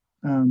others.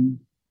 In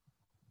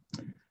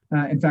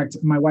fact,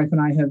 my wife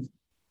and I have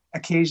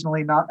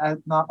occasionally, not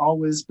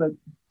always, but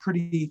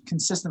pretty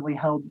consistently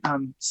held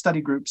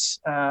study groups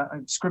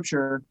of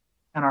scripture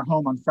in our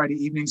home on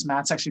Friday evenings.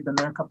 Matt's actually been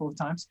there a couple of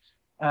times.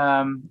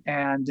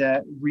 And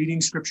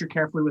reading scripture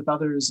carefully with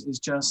others is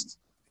just,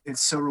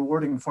 it's so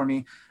rewarding for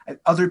me.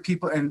 Other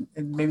people, and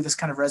maybe this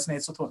kind of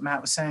resonates with what Matt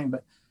was saying,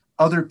 but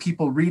other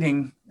people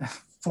reading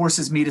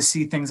forces me to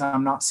see things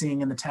I'm not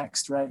seeing in the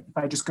text, right? If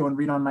I just go and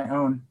read on my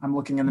own, I'm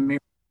looking in the mirror,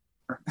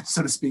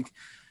 so to speak.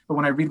 But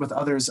when I read with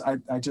others,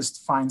 I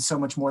just find so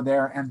much more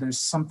there. And there's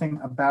something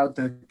about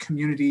the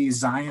community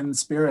Zion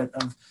spirit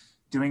of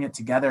doing it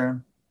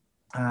together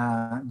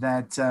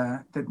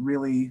that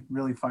really,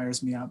 really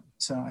fires me up.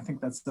 So I think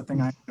that's the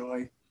thing I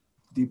enjoy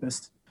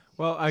deepest.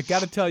 Well, I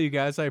got to tell you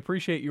guys, I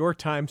appreciate your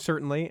time,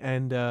 certainly,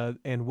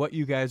 and what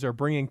you guys are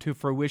bringing to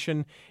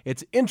fruition.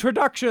 It's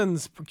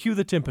introductions. Cue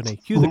the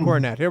timpani. Cue the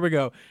cornet. Here we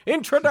go.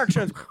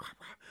 Introductions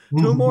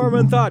to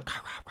Mormon thought.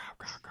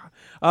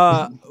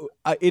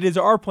 It is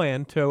our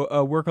plan to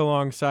work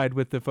alongside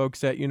with the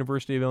folks at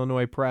University of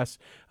Illinois Press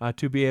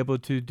to be able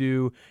to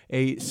do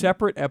a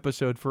separate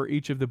episode for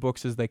each of the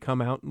books as they come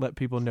out and let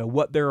people know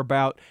what they're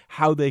about,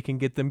 how they can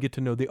get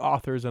to know the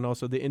authors and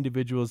also the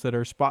individuals that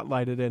are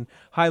spotlighted and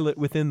highlighted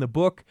within the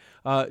book.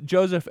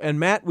 Joseph and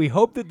Matt, we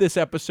hope that this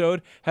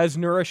episode has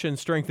nourished and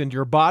strengthened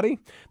your body,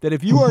 that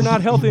if you are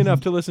not healthy enough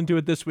to listen to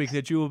it this week,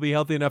 that you will be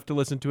healthy enough to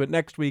listen to it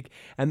next week,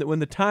 and that when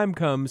the time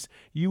comes,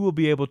 you will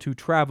be able to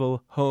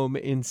travel home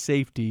in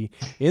safety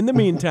In the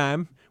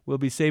meantime, we'll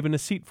be saving a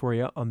seat for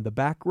you on the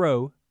back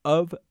row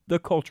of the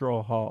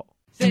Cultural Hall.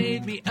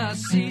 Save me a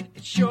seat,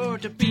 it's sure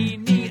to be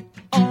neat.